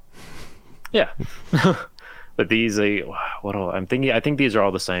model. Yeah. But these, I'm thinking. I think these are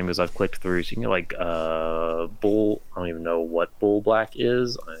all the same because I've clicked through. So you can get like bull. I don't even know what bull black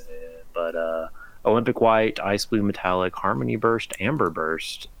is, but Olympic white, ice blue metallic, harmony burst, amber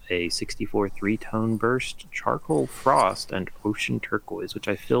burst, a 64 3-tone burst, charcoal frost, and ocean turquoise, which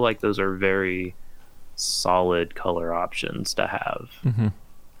I feel like those are very solid color options to have. Mm-hmm.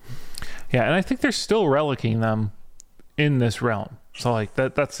 Yeah, and I think they're still relicking them in this realm. So like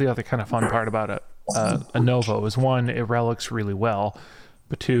that's the other kind of fun part about it. A Novo is, one, it relics really well,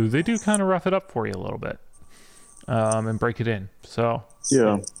 but 2, they do kind of rough it up for you a little bit, and break it in. So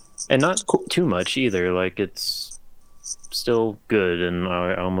yeah, and not too much either. Like it's still good, and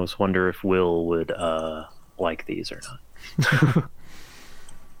I almost wonder if Will would like these or not.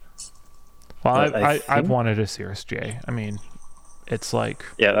 Well, I've wanted a Cirrus J. I mean, it's like,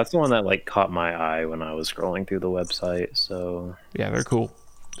 yeah, that's the one that like caught my eye when I was scrolling through the website. So yeah, they're cool.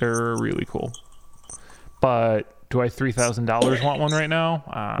 They're really cool. But do I $3,000 want one right now?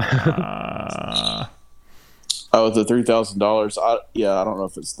 Oh, the $3,000. I don't know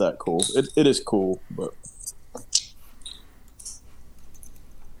if it's that cool. It is cool, but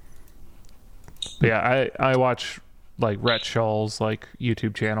yeah, I watch like Rhett Shull's like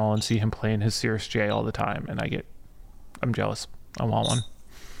YouTube channel and see him playing his Cirrus J all the time, and I'm jealous. I want one.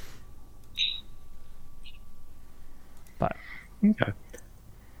 But okay.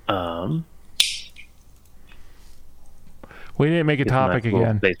 We didn't make a topic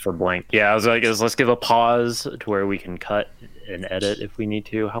again. Space for blank. Yeah, I was like, let's give a pause to where we can cut and edit if we need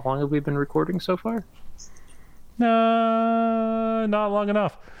to. How long have we been recording so far? Not long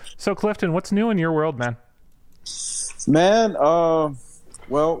enough. So Clifton, what's new in your world, man? Man,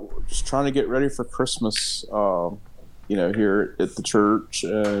 well, just trying to get ready for Christmas. Here at the church,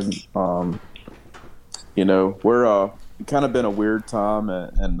 and we're kind of been a weird time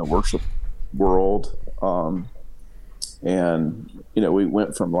in the worship world. And we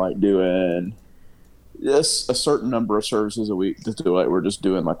went from like doing a certain number of services a week to like we're just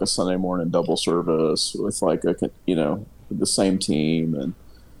doing like a Sunday morning double service with like the same team, and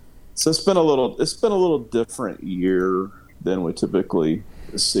so it's been a little different year than we typically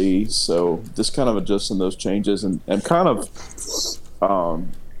see. So just kind of adjusting those changes and kind of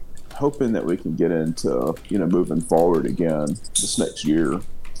hoping that we can get into moving forward again this next year.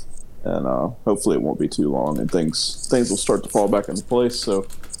 And hopefully it won't be too long, and things will start to fall back into place. So,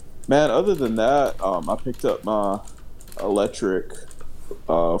 man, other than that, I picked up my electric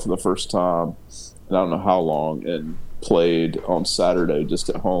for the first time, and I don't know how long, and played on Saturday just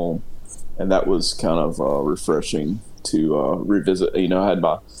at home, and that was kind of refreshing to revisit. I had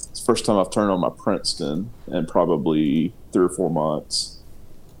it's the first time I've turned on my Princeton in probably 3 or 4 months,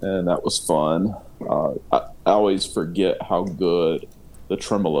 and that was fun. I always forget how good the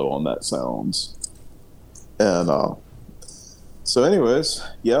tremolo on that sounds. And so, anyways,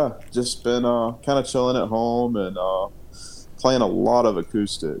 yeah, just been kind of chilling at home and playing a lot of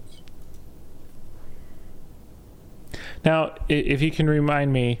acoustic. Now, if you can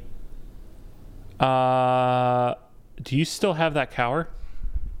remind me, do you still have that cower?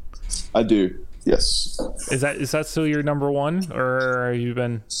 I do, yes. Is that still your number one, or have you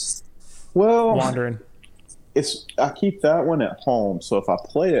been wandering? I keep that one at home, so if I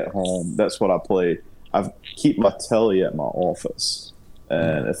play at home, that's what I play. I keep my telly at my office,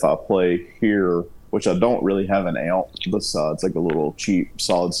 and if I play here, which I don't really have an amp besides like a little cheap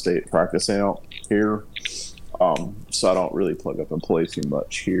solid state practice amp here, so I don't really plug up and play too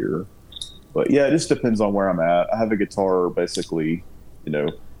much here. But yeah, it just depends on where I'm at. I have a guitar basically,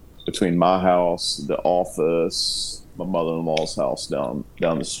 between my house, the office, my mother-in-law's house down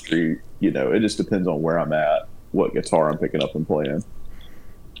the street. It just depends on where I'm at, what guitar I'm picking up and playing.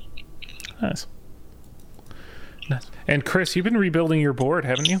 Nice. And Chris, you've been rebuilding your board,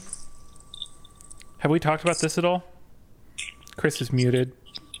 haven't you? Have we talked about this at all? Chris is muted,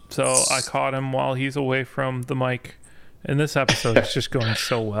 so I caught him while he's away from the mic. And this episode is just going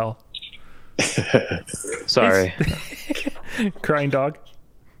so well. Sorry. Crying dog?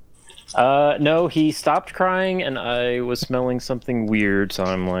 No, he stopped crying and I was smelling something weird, so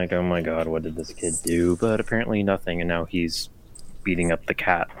I'm like, oh my god, what did this kid do? But apparently nothing, and now he's beating up the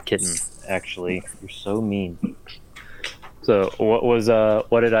kitten, actually. You're so mean. So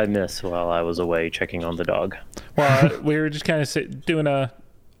what did I miss while I was away checking on the dog? Well, we were just kind of doing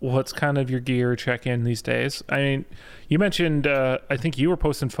what's kind of your gear check-in these days. I mean, you mentioned, I think you were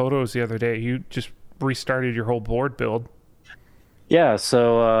posting photos the other day. You just restarted your whole board build. Yeah,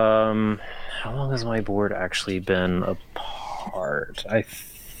 so how long has my board actually been apart? I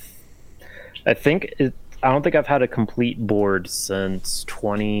think I don't think I've had a complete board since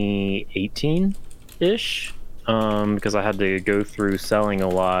 2018-ish, because I had to go through selling a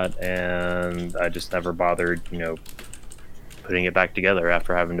lot, and I just never bothered, putting it back together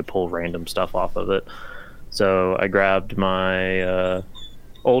after having to pull random stuff off of it. So I grabbed my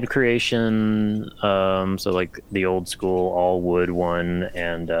old creation, so like the old school all wood one,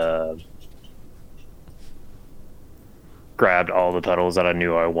 and grabbed all the pedals that I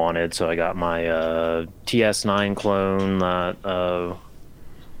knew I wanted. So I got my TS9 clone that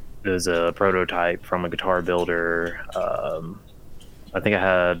is a prototype from a guitar builder. I think I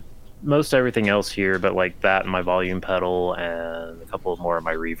had most everything else here, but like that and my volume pedal and a couple more of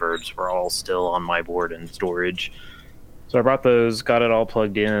my reverbs were all still on my board in storage. So I brought those, got it all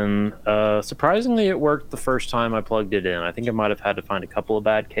plugged in. Surprisingly, it worked the first time I plugged it in. I think I might have had to find a couple of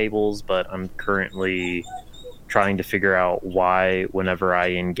bad cables, but I'm currently trying to figure out why whenever I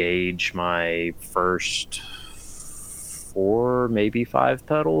engage my first 4, maybe 5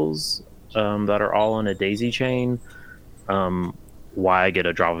 pedals that are all on a daisy chain, why I get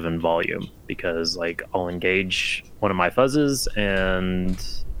a drop in volume. Because like I'll engage one of my fuzzes and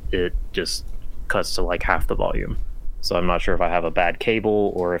it just cuts to like half the volume. So I'm not sure if I have a bad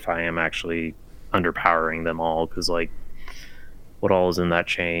cable or if I am actually underpowering them all, because like what all is in that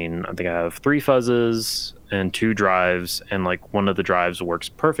chain? I think I have 3 fuzzes and 2 drives, and like one of the drives works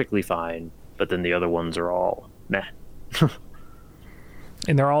perfectly fine, but then the other ones are all meh.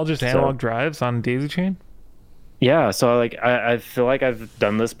 And they're all just analog drives on daisy chain? Yeah, so like I feel like I've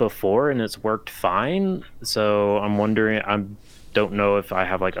done this before and it's worked fine. So I'm wondering, I don't know if I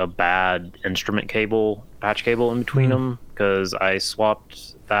have like a bad instrument cable, patch cable in between them, because I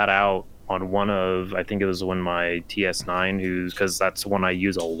swapped that out on one of, I think it was when my TS9, because that's one I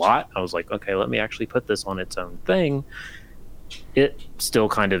use a lot. I was like, okay, let me actually put this on its own thing. It still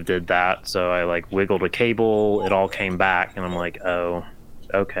kind of did that. So I like wiggled a cable, it all came back, and I'm like, oh,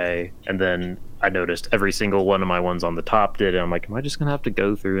 okay. And then I noticed every single one of my ones on the top did it. I'm like, am I just gonna have to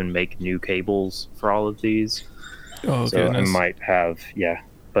go through and make new cables for all of these? Oh, so goodness. I might have,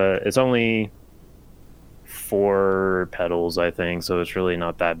 but it's only 4 pedals, I think, so it's really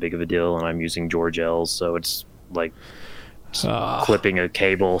not that big of a deal. And I'm using George L's, so it's like clipping a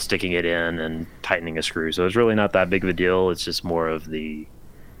cable, sticking it in, and tightening a screw. So it's really not that big of a deal. It's just more of the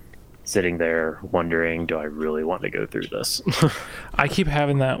sitting there wondering, do I really want to go through this? I keep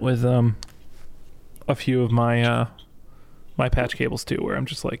having that with a few of my my patch cables too, where I'm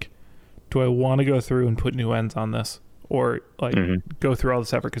just like, do I want to go through and put new ends on this, or like go through all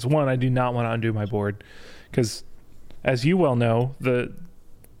this effort? Because one, I do not want to undo my board, because as you well know, the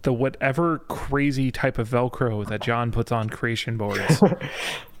whatever crazy type of Velcro that John puts on creation boards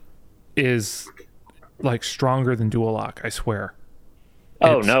is like stronger than dual lock, I swear.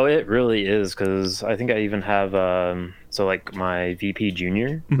 Oh no, it really is, because I think I even have so like my VP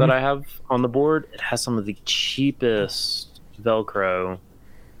Junior that I have on the board. It has some of the cheapest Velcro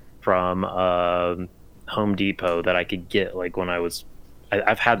from Home Depot that I could get. Like when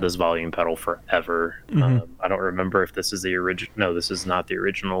I've had this volume pedal forever. I don't remember if this is the original. No, this is not the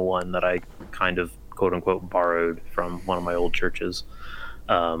original one that I kind of quote unquote borrowed from one of my old churches.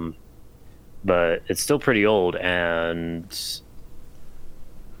 But it's still pretty old, and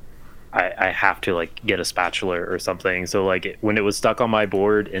I have to like get a spatula or something. So like when it was stuck on my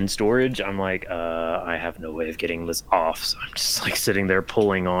board in storage, I'm like, I have no way of getting this off. So I'm just like sitting there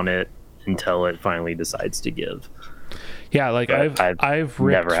pulling on it until it finally decides to give. Yeah, like I've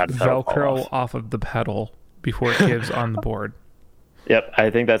ripped never had Velcro off of the pedal before it gives on the board. Yep, I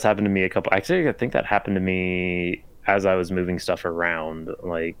think that's happened to me a couple. Actually, I think that happened to me as I was moving stuff around,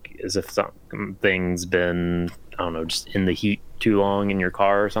 like as if something's been, I don't know, just in the heat too long in your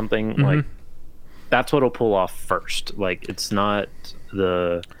car or something. Like that's what'll pull off first. Like it's not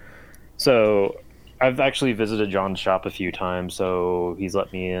so I've actually visited John's shop a few times, so he's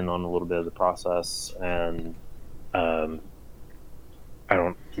let me in on a little bit of the process, and I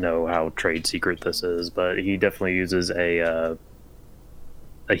don't know how trade secret this is, but he definitely uses a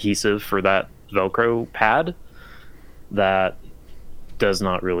adhesive for that Velcro pad that does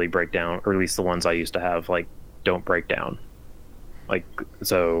not really break down, or at least the ones I used to have like don't break down. Like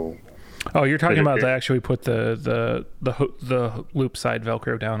so. Oh, you're talking about they actually put the loop side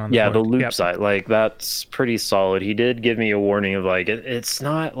Velcro down on the board. The loop side, like that's pretty solid. He did give me a warning of like it's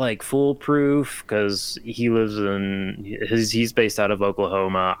not like foolproof, because he lives he's based out of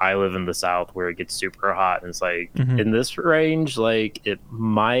Oklahoma. I live in the South where it gets super hot, and it's like in this range, like it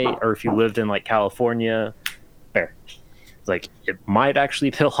might, or if you lived in like California, like it might actually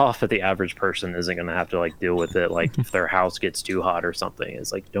peel off, but the average person isn't going to have to like deal with it. Like if their house gets too hot or something,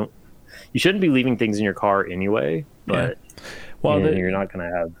 it's like you shouldn't be leaving things in your car anyway, but you're not going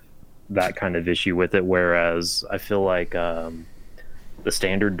to have that kind of issue with it. Whereas I feel like the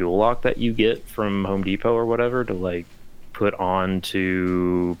standard dual lock that you get from Home Depot or whatever to like put on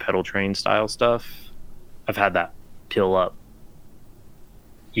to pedal train style stuff, I've had that peel up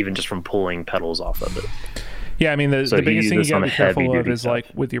even just from pulling pedals off of it. Yeah, I mean, the biggest thing you gotta be careful of is like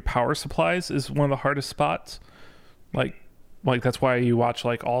with your power supplies is one of the hardest spots. Like that's why you watch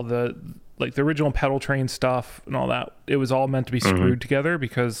like all the original pedal train stuff and all that. It was all meant to be screwed together,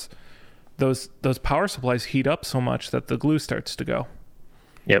 because those power supplies heat up so much that the glue starts to go.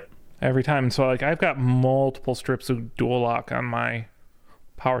 Yep. Every time. And so like I've got multiple strips of dual lock on my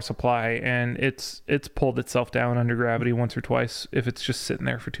power supply, and it's pulled itself down under gravity once or twice if it's just sitting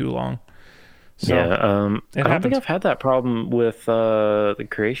there for too long. So, I don't think I've had that problem with the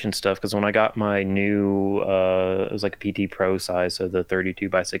creation stuff, because when I got my new, it was like a PT Pro size, so the 32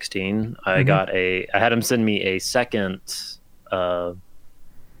 by 16, I had him send me a second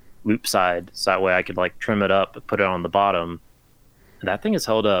loop side, so that way I could like trim it up, put it on the bottom. And that thing has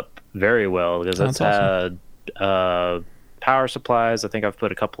held up very well, because it's had power supplies. I think I've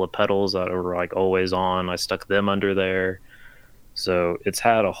put a couple of pedals that were like always on. I stuck them under there. So it's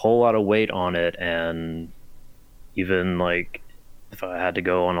had a whole lot of weight on it, and even like if I had to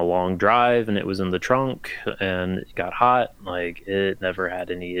go on a long drive and it was in the trunk and it got hot, like it never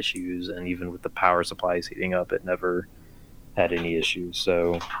had any issues. And even with the power supplies heating up, it never had any issues.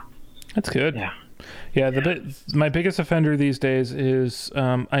 So that's good. My biggest offender these days is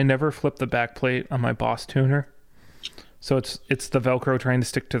I never flip the back plate on my Boss tuner. So it's the Velcro trying to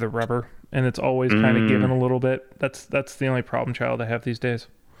stick to the rubber, and it's always kind of given a little bit. That's the only problem child I have these days.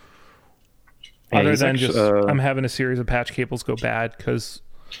 Other than just I'm having a series of patch cables go bad, because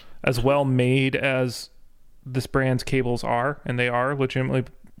as well made as this brand's cables are, and they are legitimately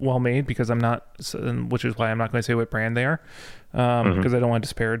well made, because which is why I'm not going to say what brand they are, because I don't want to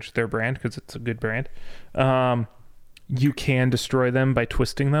disparage their brand, because it's a good brand. You can destroy them by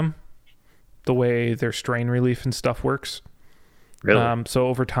twisting them, the way their strain relief and stuff works. Really? So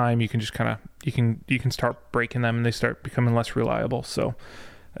over time you can just kind of you can start breaking them, and they start becoming less reliable. So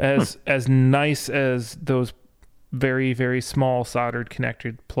as nice as those very, very small soldered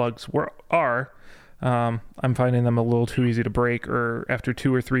connected plugs are, I'm finding them a little too easy to break, or after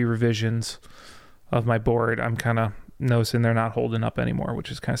 2 or 3 revisions of my board, I'm kind of noticing they're not holding up anymore, which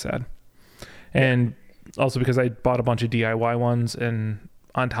is kind of sad. And also because I bought a bunch of DIY ones, and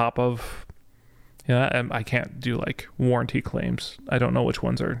on top of I can't do like warranty claims. I don't know which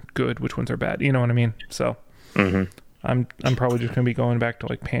ones are good, which ones are bad. You know what I mean? So I'm probably just going to be going back to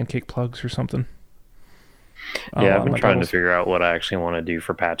like pancake plugs or something. I've been trying to figure out what I actually want to do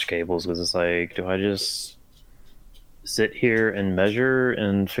for patch cables, because it's like, do I just sit here and measure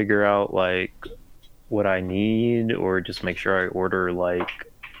and figure out like what I need, or just make sure I order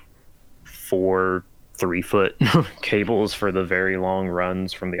like 4 3-foot cables for the very long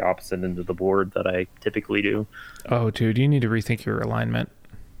runs from the opposite end of the board that I typically do. Oh, dude, you need to rethink your alignment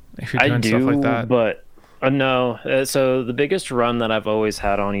if you're I doing do, stuff like that. but no. So the biggest run that I've always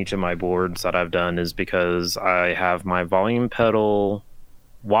had on each of my boards that I've done is because I have my volume pedal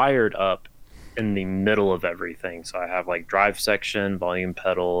wired up in the middle of everything. So I have like drive section, volume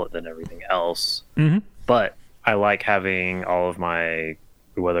pedal, then everything else. Mm-hmm. But I like having all of my,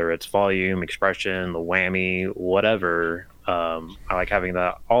 whether it's volume, expression, the whammy, whatever. I like having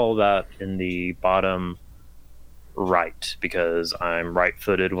all of that in the bottom right, because I'm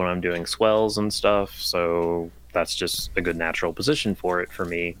right-footed when I'm doing swells and stuff. So that's just a good natural position for it for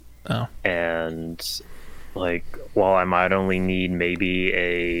me. Oh. And like, while I might only need maybe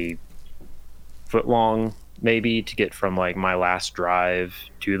a foot long, maybe to get from like my last drive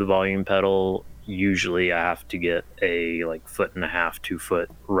to the volume pedal, usually I have to get a like 1.5 to 2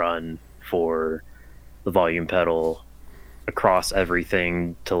 foot run for the volume pedal across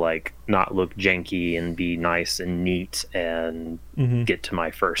everything to like not look janky and be nice and neat and get to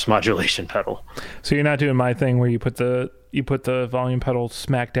my first modulation pedal. So you're not doing my thing where you put the volume pedal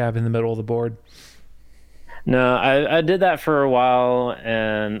smack dab in the middle of the board? No, I did that for a while,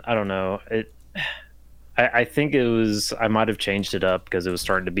 and I don't know. I think it was, I might have changed it up because it was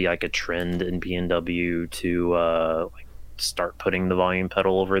starting to be like a trend in B&W to like start putting the volume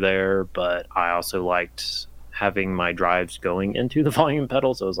pedal over there. But I also liked having my drives going into the volume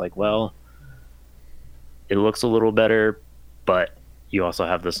pedal. So I was like, well, it looks a little better, but you also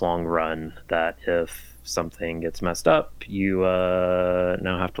have this long run that if something gets messed up, you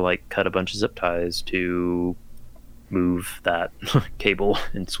now have to like cut a bunch of zip ties to move that cable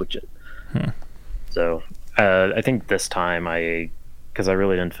and switch it. So I think this time because I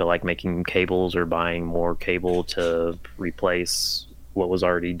really didn't feel like making cables or buying more cable to replace what was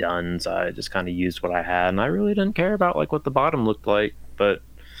already done, so I just kind of used what I had, and I really didn't care about like what the bottom looked like, but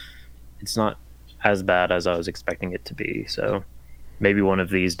it's not as bad as I was expecting it to be. So maybe one of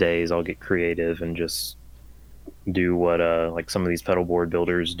these days I'll get creative and just do what like some of these pedal board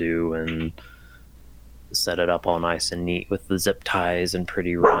builders do and set it up all nice and neat with the zip ties and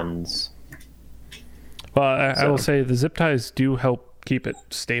pretty runs. Well, I will say the zip ties do help keep it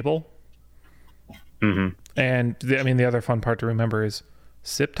stable. Mm-hmm. And the other fun part to remember is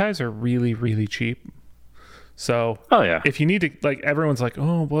zip ties are really, really cheap. So if you need to, like, everyone's like,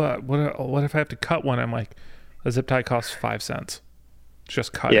 oh, what if I have to cut one? I'm like, a zip tie costs 5 cents.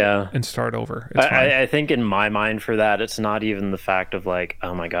 Just cut it and start over. I think in my mind for that, it's not even the fact of like,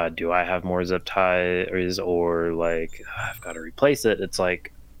 oh my God, do I have more zip ties, or like, I've got to replace it. It's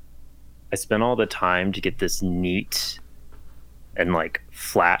like, I spent all the time to get this neat and like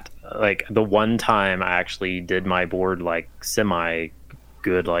flat. Like the one time I actually did my board like semi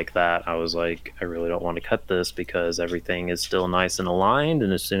good like that, I was like, I really don't want to cut this because everything is still nice and aligned,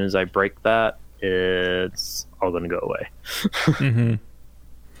 and as soon as I break that, it's all going to go away. Mm-hmm.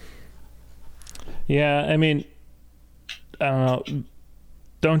 Yeah, I mean, I don't know.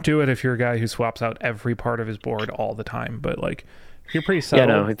 Don't do it if you're a guy who swaps out every part of his board all the time. But like, if you're pretty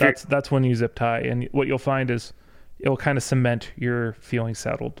settled, that's when you zip tie. And what you'll find is it'll kind of cement your feeling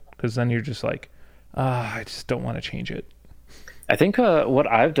settled, because then you're just like, I just don't want to change it. I think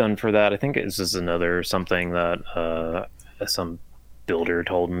what I've done for that, I think this is another something that some builder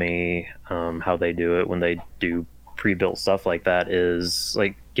told me how they do it when they do pre-built stuff like that, is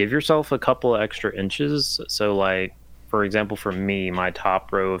like give yourself a couple extra inches. So like, for example, for me, my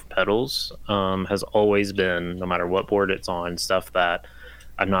top row of pedals has always been, no matter what board it's on, stuff that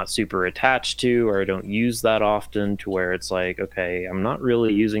I'm not super attached to or I don't use that often, to where it's like, okay, I'm not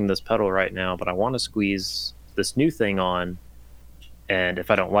really using this pedal right now, but I want to squeeze this new thing on, and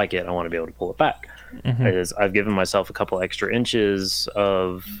if I don't like it, I want to be able to pull it back. Mm-hmm. I've given myself a couple extra inches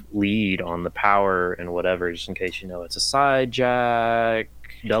of lead on the power and whatever, just in case, it's a side jack,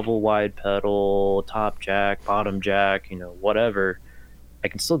 double wide pedal, top jack, bottom jack, whatever, I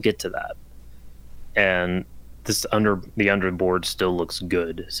can still get to that. And the underboard still looks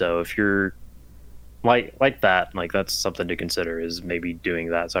good. So if you're like that, like that's something to consider, is maybe doing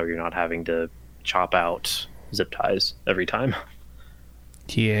that so you're not having to chop out zip ties every time.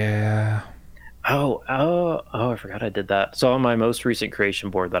 Yeah. Oh, I forgot I did that. So on my most recent creation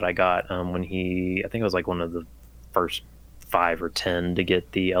board that I got, when I think it was like one of the first 5 or 10 to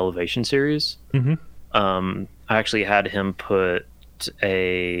get the elevation series. Mm-hmm. I actually had him put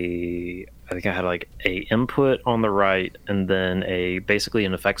I I think I had like a input on the right, and then basically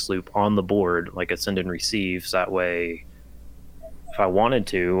an effects loop on the board, like a send and receive. So that way, if I wanted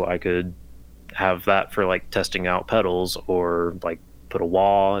to, I could have that for like testing out pedals, or like put a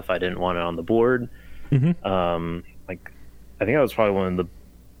wah if I didn't want it on the board. Like I think that was probably one of the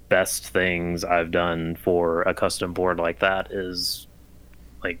best things I've done for a custom board like that, is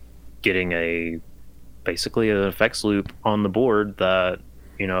like getting basically an effects loop on the board that,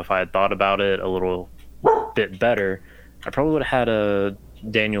 if I had thought about it a little bit better, I probably would have had a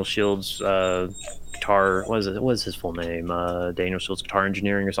Daniel Shields guitar. What is his full name? Daniel Shields Guitar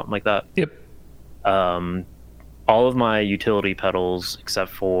Engineering or something like that. Yep. All of my utility pedals, except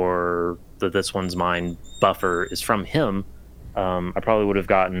for This One's Mine buffer, is from him. I probably would have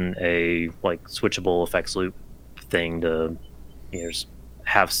gotten a like switchable effects loop thing to just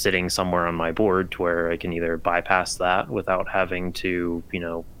have sitting somewhere on my board, to where I can either bypass that without having to,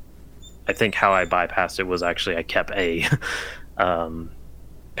 I think how I bypassed it was actually I kept a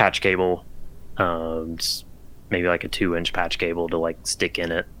patch cable, just maybe like a 2-inch patch cable to like stick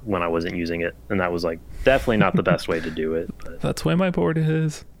in it when I wasn't using it, and that was like definitely not the best way to do it. But that's why my board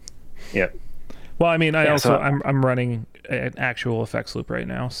is. Yeah. Well, I mean, I'm running an actual effects loop right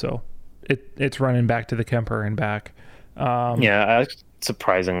now, so it's running back to the Kemper and back.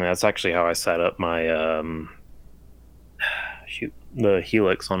 Surprisingly, that's actually how I set up my the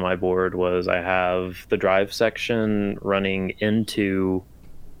Helix on my board. Was I have the drive section running into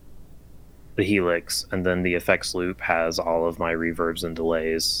the Helix, and then the effects loop has all of my reverbs and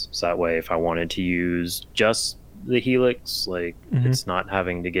delays. So that way, if I wanted to use just the Helix, like it's not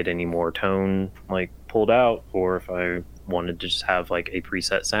having to get any more tone like pulled out, or if I wanted to just have like a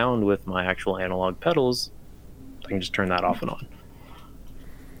preset sound with my actual analog pedals, I can just turn that off and on.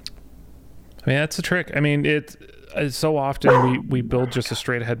 I mean, that's a trick. I mean, it's so often we build just a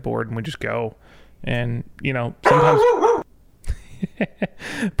straight ahead board and we just go, and sometimes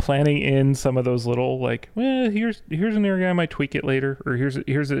planning in some of those little like, here's an area I might tweak it later, or here's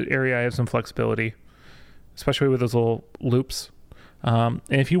an area I have some flexibility, especially with those little loops. And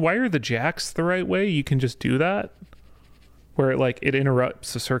if you wire the jacks the right way, you can just do that, where it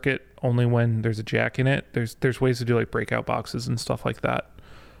interrupts the circuit only when there's a jack in it. There's ways to do like breakout boxes and stuff like that.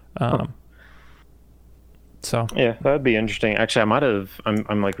 So yeah, that would be interesting. Actually,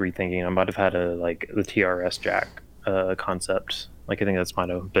 I'm like rethinking. I might have had the TRS jack concept. Like I think that's might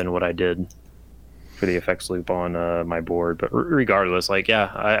have been what I did for the effects loop on my board. But regardless, I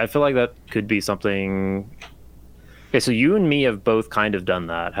feel like that could be something. Okay, so you and me have both kind of done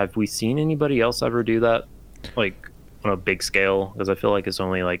that. Have we seen anybody else ever do that, like on a big scale? Because I feel like it's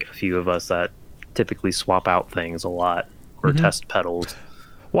only like a few of us that typically swap out things a lot or test pedals.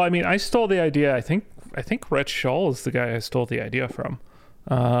 Well, I mean, I stole the idea. I think Rhett Shull is the guy I stole the idea from.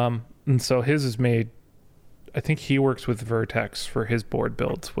 And so his is made, I think he works with Vertex for his board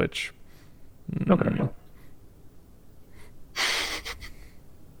builds, which... Okay.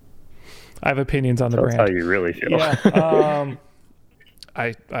 I have opinions on the brand. That's how you really feel. Yeah.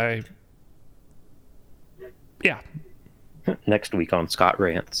 Yeah. Next week on Scott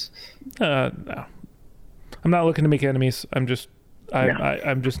Rants. No. I'm not looking to make enemies. I'm just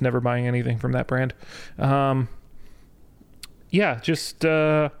never buying anything from that brand. So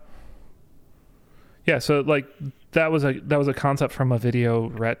like that was a concept from a video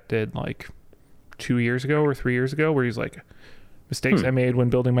Rhett did like 2 years ago or 3 years ago, where he's like, mistakes I made when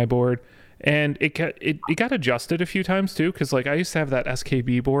building my board. And it got adjusted a few times too, because like I used to have that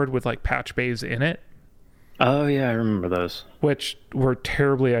SKB board with like patch bays in it. Oh yeah, I remember those. Which were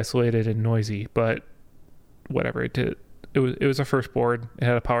terribly isolated and noisy, but whatever, it did. It was a first board. It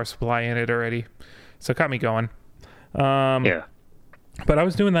had a power supply in it already, so it got me going. Yeah. But I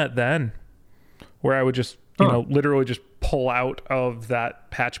was doing that then, where I would just literally just pull out of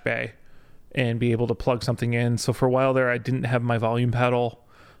that patch bay and be able to plug something in. So for a while there, I didn't have my volume pedal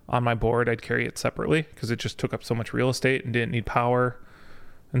on my board. I'd carry it separately because it just took up so much real estate and didn't need power.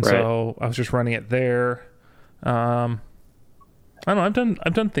 And so I was just running it there. I don't know.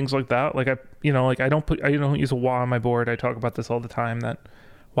 I've done things like that. Like I don't use a wah on my board. I talk about this all the time, that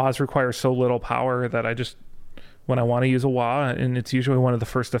wahs require so little power that I just, when I want to use a wah, and it's usually one of the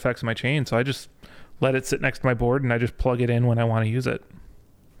first effects of my chain, so I just let it sit next to my board and I just plug it in when I want to use it.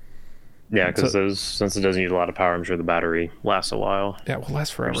 Yeah, because since it doesn't use a lot of power, I'm sure the battery lasts a while. Yeah, it will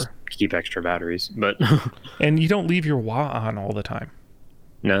last forever. Just keep extra batteries, but and you don't leave your wah on all the time.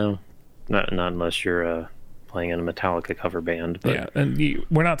 No, not unless you're playing in a Metallica cover band. But yeah, and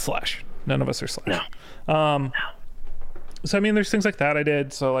we're not Slash. None of us are Slash. No. So I mean, there's things like that I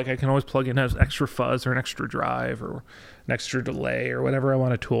did. So like I can always plug in as extra fuzz or an extra drive or an extra delay or whatever I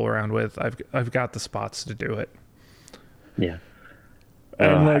want to tool around with. I've got the spots to do it. Yeah.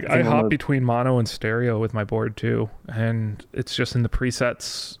 And like I hop between mono and stereo with my board too, and it's just in the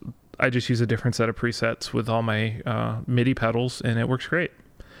presets. I just use a different set of presets with all my MIDI pedals, and it works great.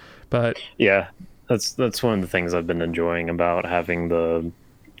 But yeah, that's one of the things I've been enjoying about having the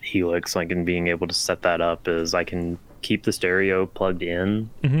Helix, like, and being able to set that up, is I can keep the stereo plugged in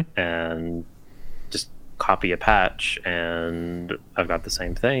and just copy a patch, and I've got the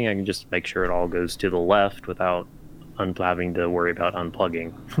same thing. I can just make sure it all goes to the left without having to worry about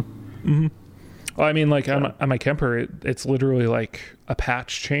unplugging. Well, I mean, like on my Kemper, it's literally like a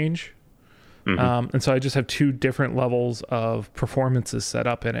patch change. And so I just have two different levels of performances set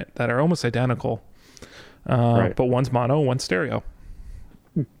up in it that are almost identical. But one's mono, one's stereo.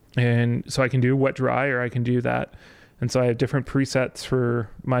 And so I can do wet dry, or I can do that. And so I have different presets for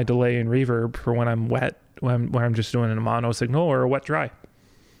my delay and reverb for when I'm wet, when I'm just doing a mono signal, or a wet dry. It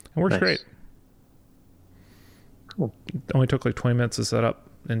works great. Cool. It only took like 20 minutes to set up,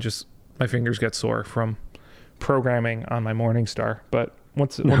 and just my fingers get sore from programming on my Morningstar. But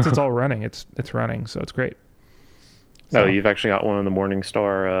once it's all running, it's running, so it's great. So, you've actually got one of the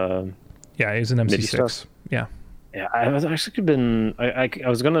Morningstar. Yeah, I use an MC6. Yeah. Yeah, I was actually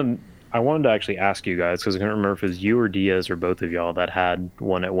I wanted to actually ask you guys, because I couldn't remember if it was you or Diaz or both of y'all that had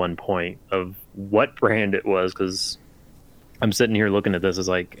one at one point, of what brand it was, because I'm sitting here looking at this as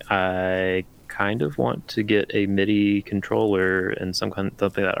like, I kind of want to get a MIDI controller and something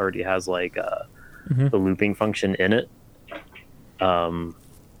that already has like the looping function in it. So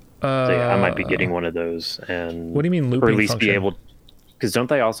yeah, I might be getting one of those. And what do you mean looping or at least function? Be able, because don't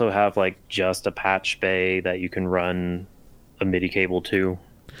they also have like just a patch bay that you can run a MIDI cable to?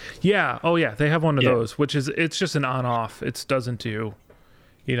 Yeah. Oh yeah, they have one of those, which is, it's just an on-off. It doesn't do,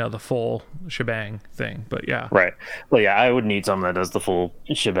 the full shebang thing. But yeah. Right. Well, yeah, I would need something that does the full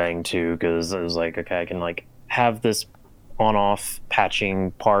shebang too, because it was like, okay, I can like have this on-off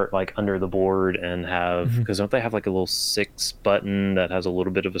patching part like under the board, and have, because don't they have like a little 6 button that has a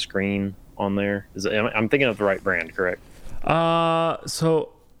little bit of a screen on there? I'm thinking of the right brand, correct?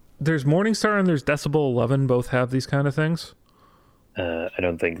 So there's Morningstar and there's Decibel 11. Both have these kind of things. I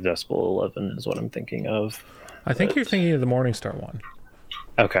don't think Decibel 11 is what I'm thinking of. I think you're thinking of the Morningstar one.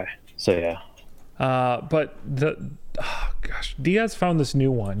 Okay, so yeah. But Diaz found this new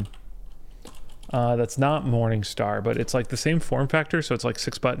one that's not Morningstar, but it's like the same form factor, so it's like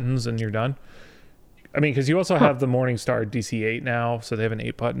 6 buttons and you're done. I mean, because you also have the Morningstar DC8 now, so they have an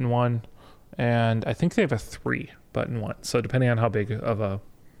 8-button one, and I think they have a 3-button one. So depending on how big of a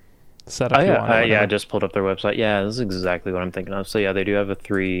setup you want. I just pulled up their website. Yeah, this is exactly what I'm thinking of. So yeah, they do have a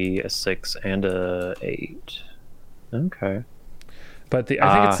 3, a 6, and a 8. Okay. But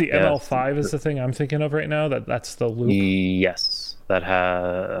I think it's the ML5 is the thing I'm thinking of right now. That's the loop. Yes,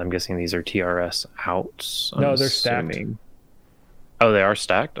 I'm guessing these are TRS outs. No, they're stacked. Oh, they are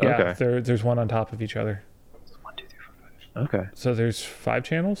stacked? Yeah, okay. There's one on top of each other. 1, 2, 3, 4, 5. Okay. So there's 5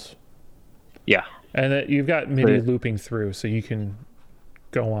 channels? Yeah. And you've got MIDI looping through, so you can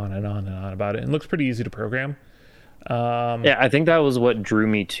go on and on and on about it. It looks pretty easy to program. Yeah, I think that was what drew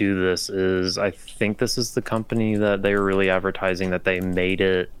me to this. Is I think this is the company that they were really advertising, that they made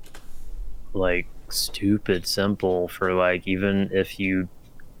it like stupid simple for like, even if you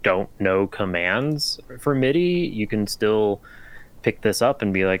don't know commands for MIDI, you can still pick this up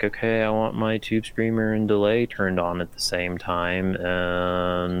and be like, okay, I want my tube screamer and delay turned on at the same time,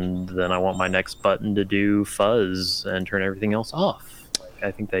 and then I want my next button to do fuzz and turn everything else off. I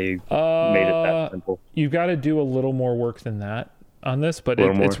think they made it that simple. You've got to do a little more work than that on this, but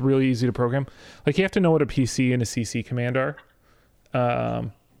it's really easy to program. Like, you have to know what a PC and a CC command are,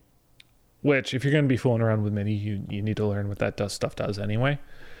 which if you're going to be fooling around with MIDI, you need to learn what that stuff does anyway.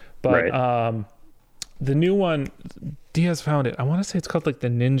 But the new one, Diaz found it. I want to say it's called like the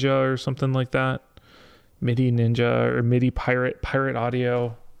Ninja or something like that. MIDI Ninja or MIDI Pirate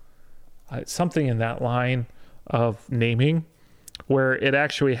Audio. Something in that line of naming, where it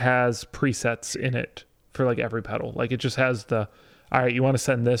actually has presets in it for like every pedal. Like, it just has all right, you want to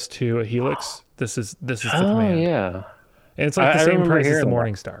send this to a Helix? This is the command. Oh yeah. And it's like the same price as the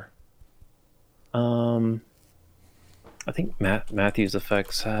Morningstar. I think Matthew's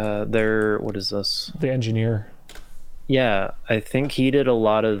Effects, what is this? The Engineer. Yeah, I think he did a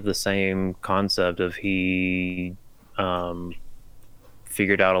lot of the same concept of he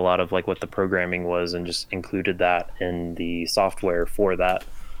figured out a lot of like what the programming was and just included that in the software for that.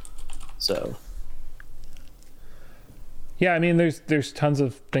 So yeah, I mean, there's tons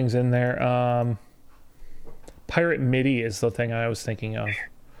of things in there. Pirate MIDI is the thing I was thinking of.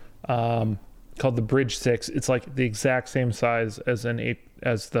 Called the Bridge 6. It's like the exact same size as the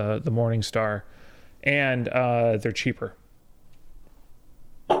Morningstar, and they're cheaper.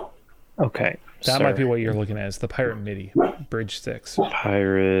 Okay. That might be what you're looking at. Is the Pirate MIDI Bridge 6.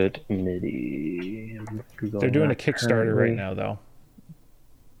 Pirate MIDI. They're doing a Kickstarter right now, though.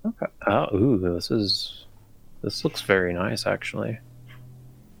 Okay. Oh, ooh, this looks very nice, actually.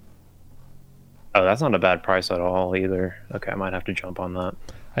 Oh, that's not a bad price at all either. Okay, I might have to jump on that.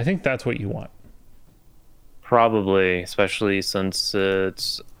 I think that's what you want. Probably, especially since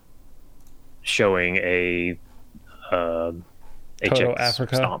it's showing a Toto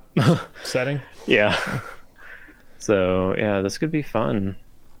Africa stomp setting. Yeah. So yeah, this could be fun.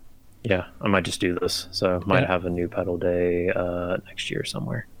 Yeah, I might just do this. So might have a new pedal day next year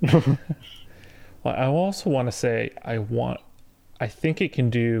somewhere. Well, I also want to say I think it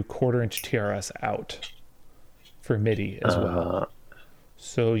can do 1/4-inch TRS out for MIDI as well.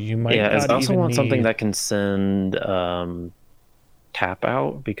 So you might I also want need something that can send tap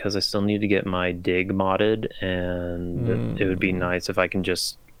out, because I still need to get my dig modded, and it would be nice if I can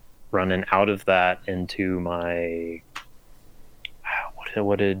just run an out of that into my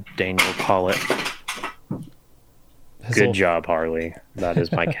what did Daniel call it? Good job, Harley. That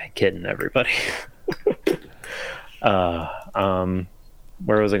is my kitten, everybody. Where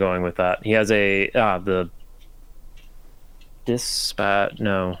was I going with that? He has the dispatch.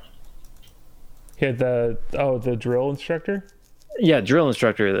 No, he had the drill instructor. Yeah, drill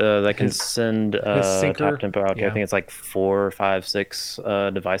instructor that can send tap tempo out. Yeah. I think it's like 4, 5, 6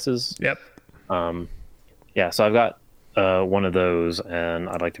 devices. Yep. Yeah, so I've got one of those, and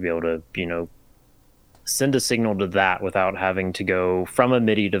I'd like to be able to, send a signal to that without having to go from a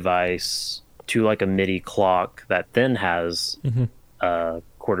MIDI device to like a MIDI clock that then has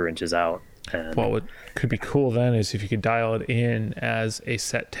 1/4 inches out. And what could be cool then is if you could dial it in as a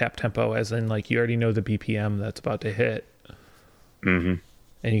set tap tempo, as in like you already know the BPM that's about to hit. Mm-hmm.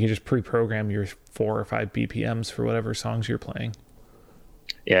 And you can just pre-program your 4 or 5 BPMs for whatever songs you're playing.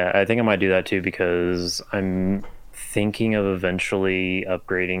 Yeah, I think I might do that too, because I'm thinking of eventually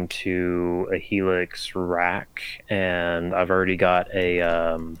upgrading to a Helix rack, and I've already got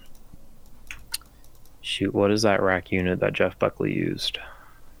a what is that rack unit that Jeff Buckley used?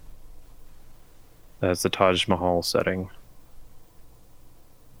 That's the Taj Mahal setting.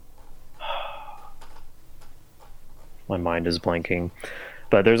 My mind is blanking.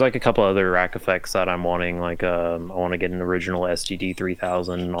 But there's like a couple other rack effects that I'm wanting. Like I want to get an original STD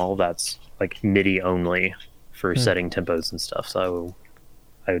 3000, and all of that's like MIDI only for setting tempos and stuff. So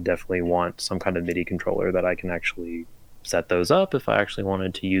I would definitely want some kind of MIDI controller that I can actually set those up if I actually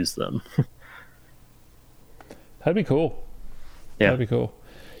wanted to use them. That'd be cool. Yeah, that'd be cool.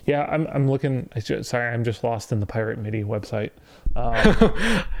 Yeah, I'm looking. Sorry, I'm just lost in the Pirate MIDI website.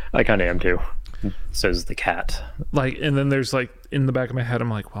 I kind of am too. So's the cat. Like, and then there's like in the back of my head,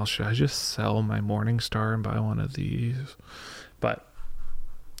 I'm like, well, should I just sell my Morningstar and buy one of these? But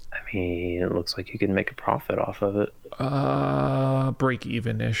I mean, it looks like you can make a profit off of it. Break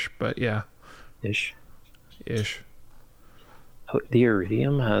even-ish, but yeah. Ish. Oh, the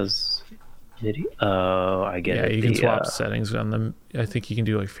Iridium has MIDI. Oh, I get it. Yeah, you can swap settings on them. I think you can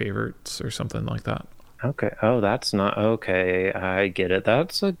do like favorites or something like that. Okay. Oh, that's not okay. I get it.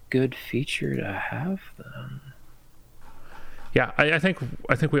 That's a good feature to have then. Yeah, I think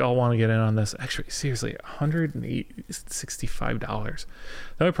we all want to get in on this. Actually, seriously, $165. The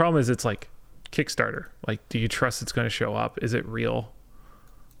only problem is it's like Kickstarter. Like, do you trust it's going to show up? Is it real?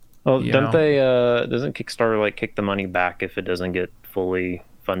 Well, doesn't Kickstarter like kick the money back if it doesn't get fully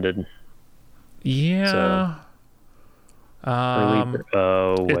funded? Yeah.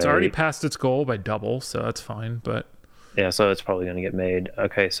 It's already wait. passed its goal by double, so that's fine. But yeah, so it's probably going to get made.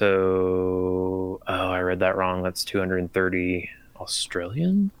 Okay, so I read that wrong. That's 230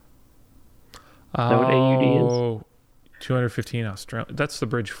 Australian. Is that what AUD is? 215 Australian. That's the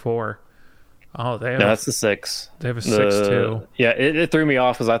Bridge 4. Oh, that's the 6. They have a 6 too. Yeah, it threw me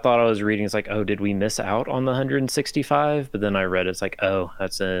off because I thought I was reading. It's like, oh, did we miss out on the 165? But then I read it's like, oh,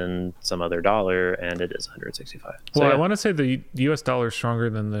 that's in some other dollar, and it is 165. So, well, yeah. I want to say the U.S. dollar is stronger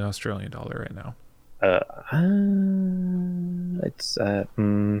than the Australian dollar right now. It's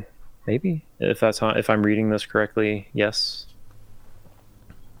maybe if I'm reading this correctly, yes.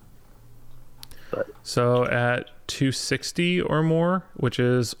 But so at 260 or more, which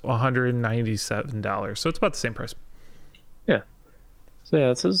is $197, so it's about the same price. Yeah. So yeah,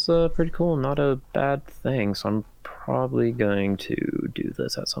 this is pretty cool. Not a bad thing. So I'm probably going to do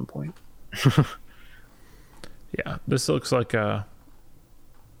this at some point. Yeah, this looks like the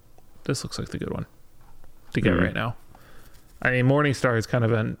good one. to get right now. I mean, Morningstar is kind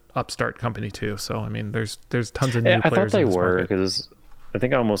of an upstart company too, so I mean, there's tons of new players. I thought they in this were, market. because I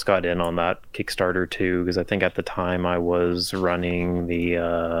think I almost got in on that Kickstarter too, because I think at the time I was running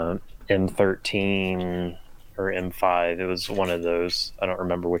the M13 or M5. It was one of those. I don't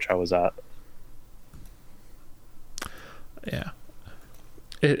remember which I was at. Yeah.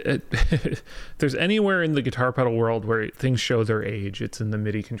 If there's anywhere in the guitar pedal world where things show their age, it's in the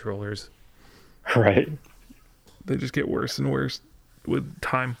MIDI controllers. Right. They just get worse and worse with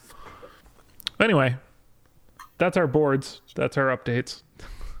time. Anyway, that's our boards. That's our updates.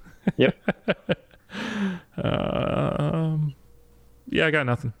 Yep. Yeah, I got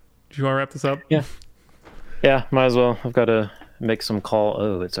nothing. Do you want to wrap this up? Yeah, might as well. I've got to make some call.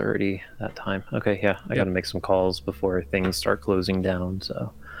 Oh, it's already that time. Okay, yeah, I got to make some calls before things start closing down.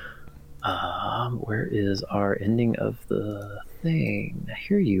 So, where is our ending of the thing?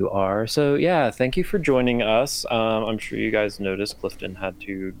 Here you are. So, yeah, thank you for joining us. I'm sure you guys noticed Clifton had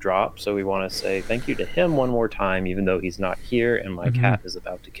to drop, so we want to say thank you to him one more time, even though he's not here and my cat is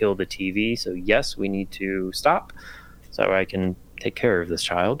about to kill the TV. So, yes, we need to stop so I can take care of this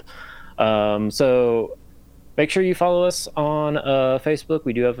child. So make sure you follow us on Facebook.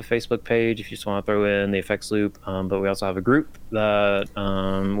 We do have a Facebook page if you just want to throw in the Effects Loop, but we also have a group that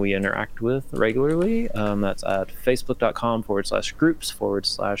we interact with regularly. That's at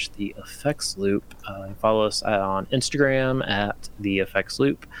facebook.com/groups/the Effects Loop. Follow us on Instagram at the Effects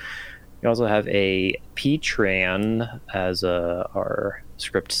Loop. We also have a Patreon, as our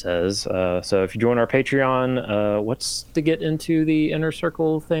script says. So if you join our Patreon, what's to get into the inner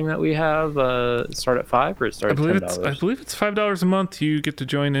circle thing that we have? Start at $5 or it start at $10? I believe it's $5 a month. You get to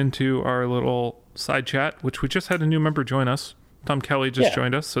join into our little side chat, which we just had a new member join us. Tom Kelly just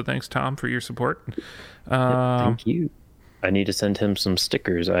joined us, so thanks, Tom, for your support. Thank you. I need to send him some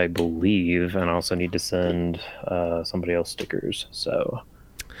stickers, I believe, and I also need to send somebody else stickers. So.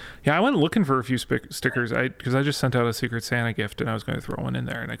 Yeah, I went looking for a few stickers because I just sent out a Secret Santa gift and I was going to throw one in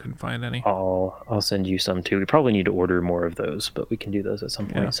there and I couldn't find any. I'll send you some too. We probably need to order more of those, but we can do those at some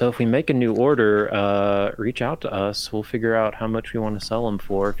point. Yeah. So if we make a new order, reach out to us. We'll figure out how much we want to sell them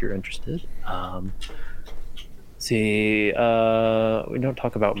for if you're interested. We don't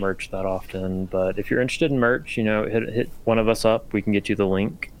talk about merch that often, but if you're interested in merch, hit one of us up. We can get you the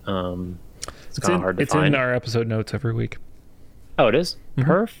link. It's kind of hard to find. It's in our episode notes every week. Oh, it is? Mm-hmm.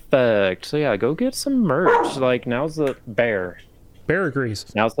 Perfect. So yeah, go get some merch. Like, now's the Bear agrees.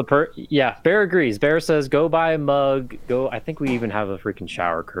 Now's the Bear agrees. Bear says go buy a mug. I think we even have a freaking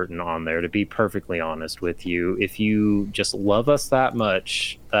shower curtain on there, to be perfectly honest with you. If you just love us that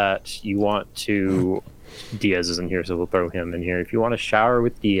much that you want to Diaz isn't here, so we'll throw him in here. If you want to shower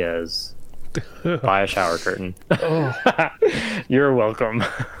with Diaz, buy a shower curtain. You're welcome.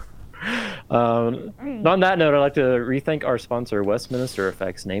 On that note, I'd like to rethank our sponsor, Westminster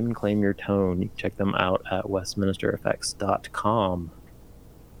Effects. Name and claim your tone. You can check them out at westminstereffects.com.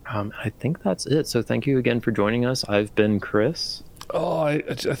 I think that's it. So thank you again for joining us. I've been Chris. Oh, I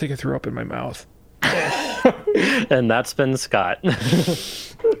think I threw up in my mouth. And that's been Scott. Bye,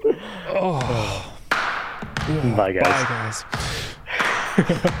 guys. Bye, guys.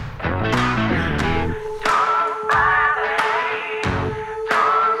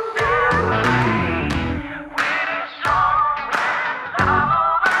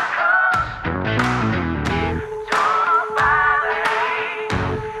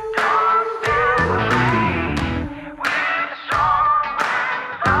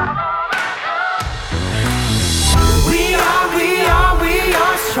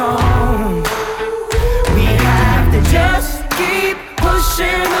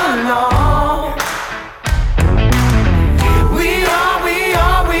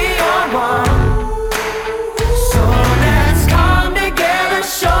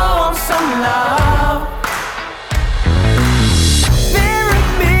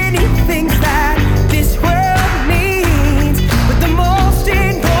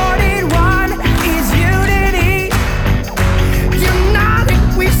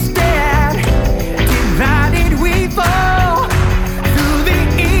 Divided we fall through the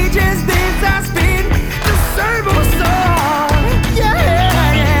ages.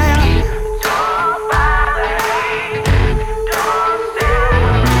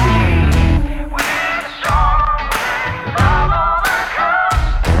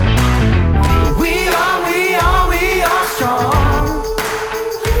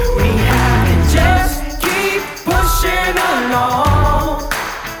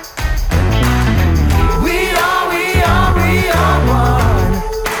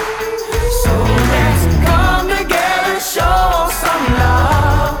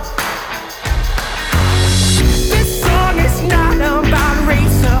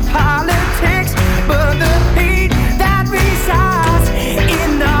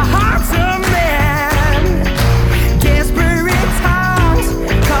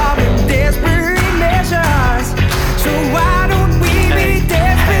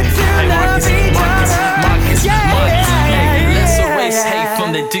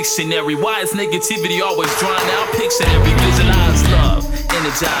 a dictionary. Why is negativity always drawn out? Pictionary, visualize love,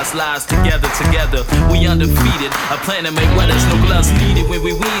 energize lives together. We undefeated, a plan to make weathers, no gloves needed. When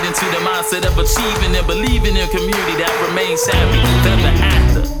we weed into the mindset of achieving and believing in a community that remains happy. Ever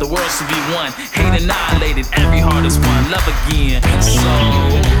after, the world should be one. Hate annihilated, every heart is one. Love again. So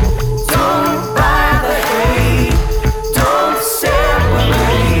don't buy the hate.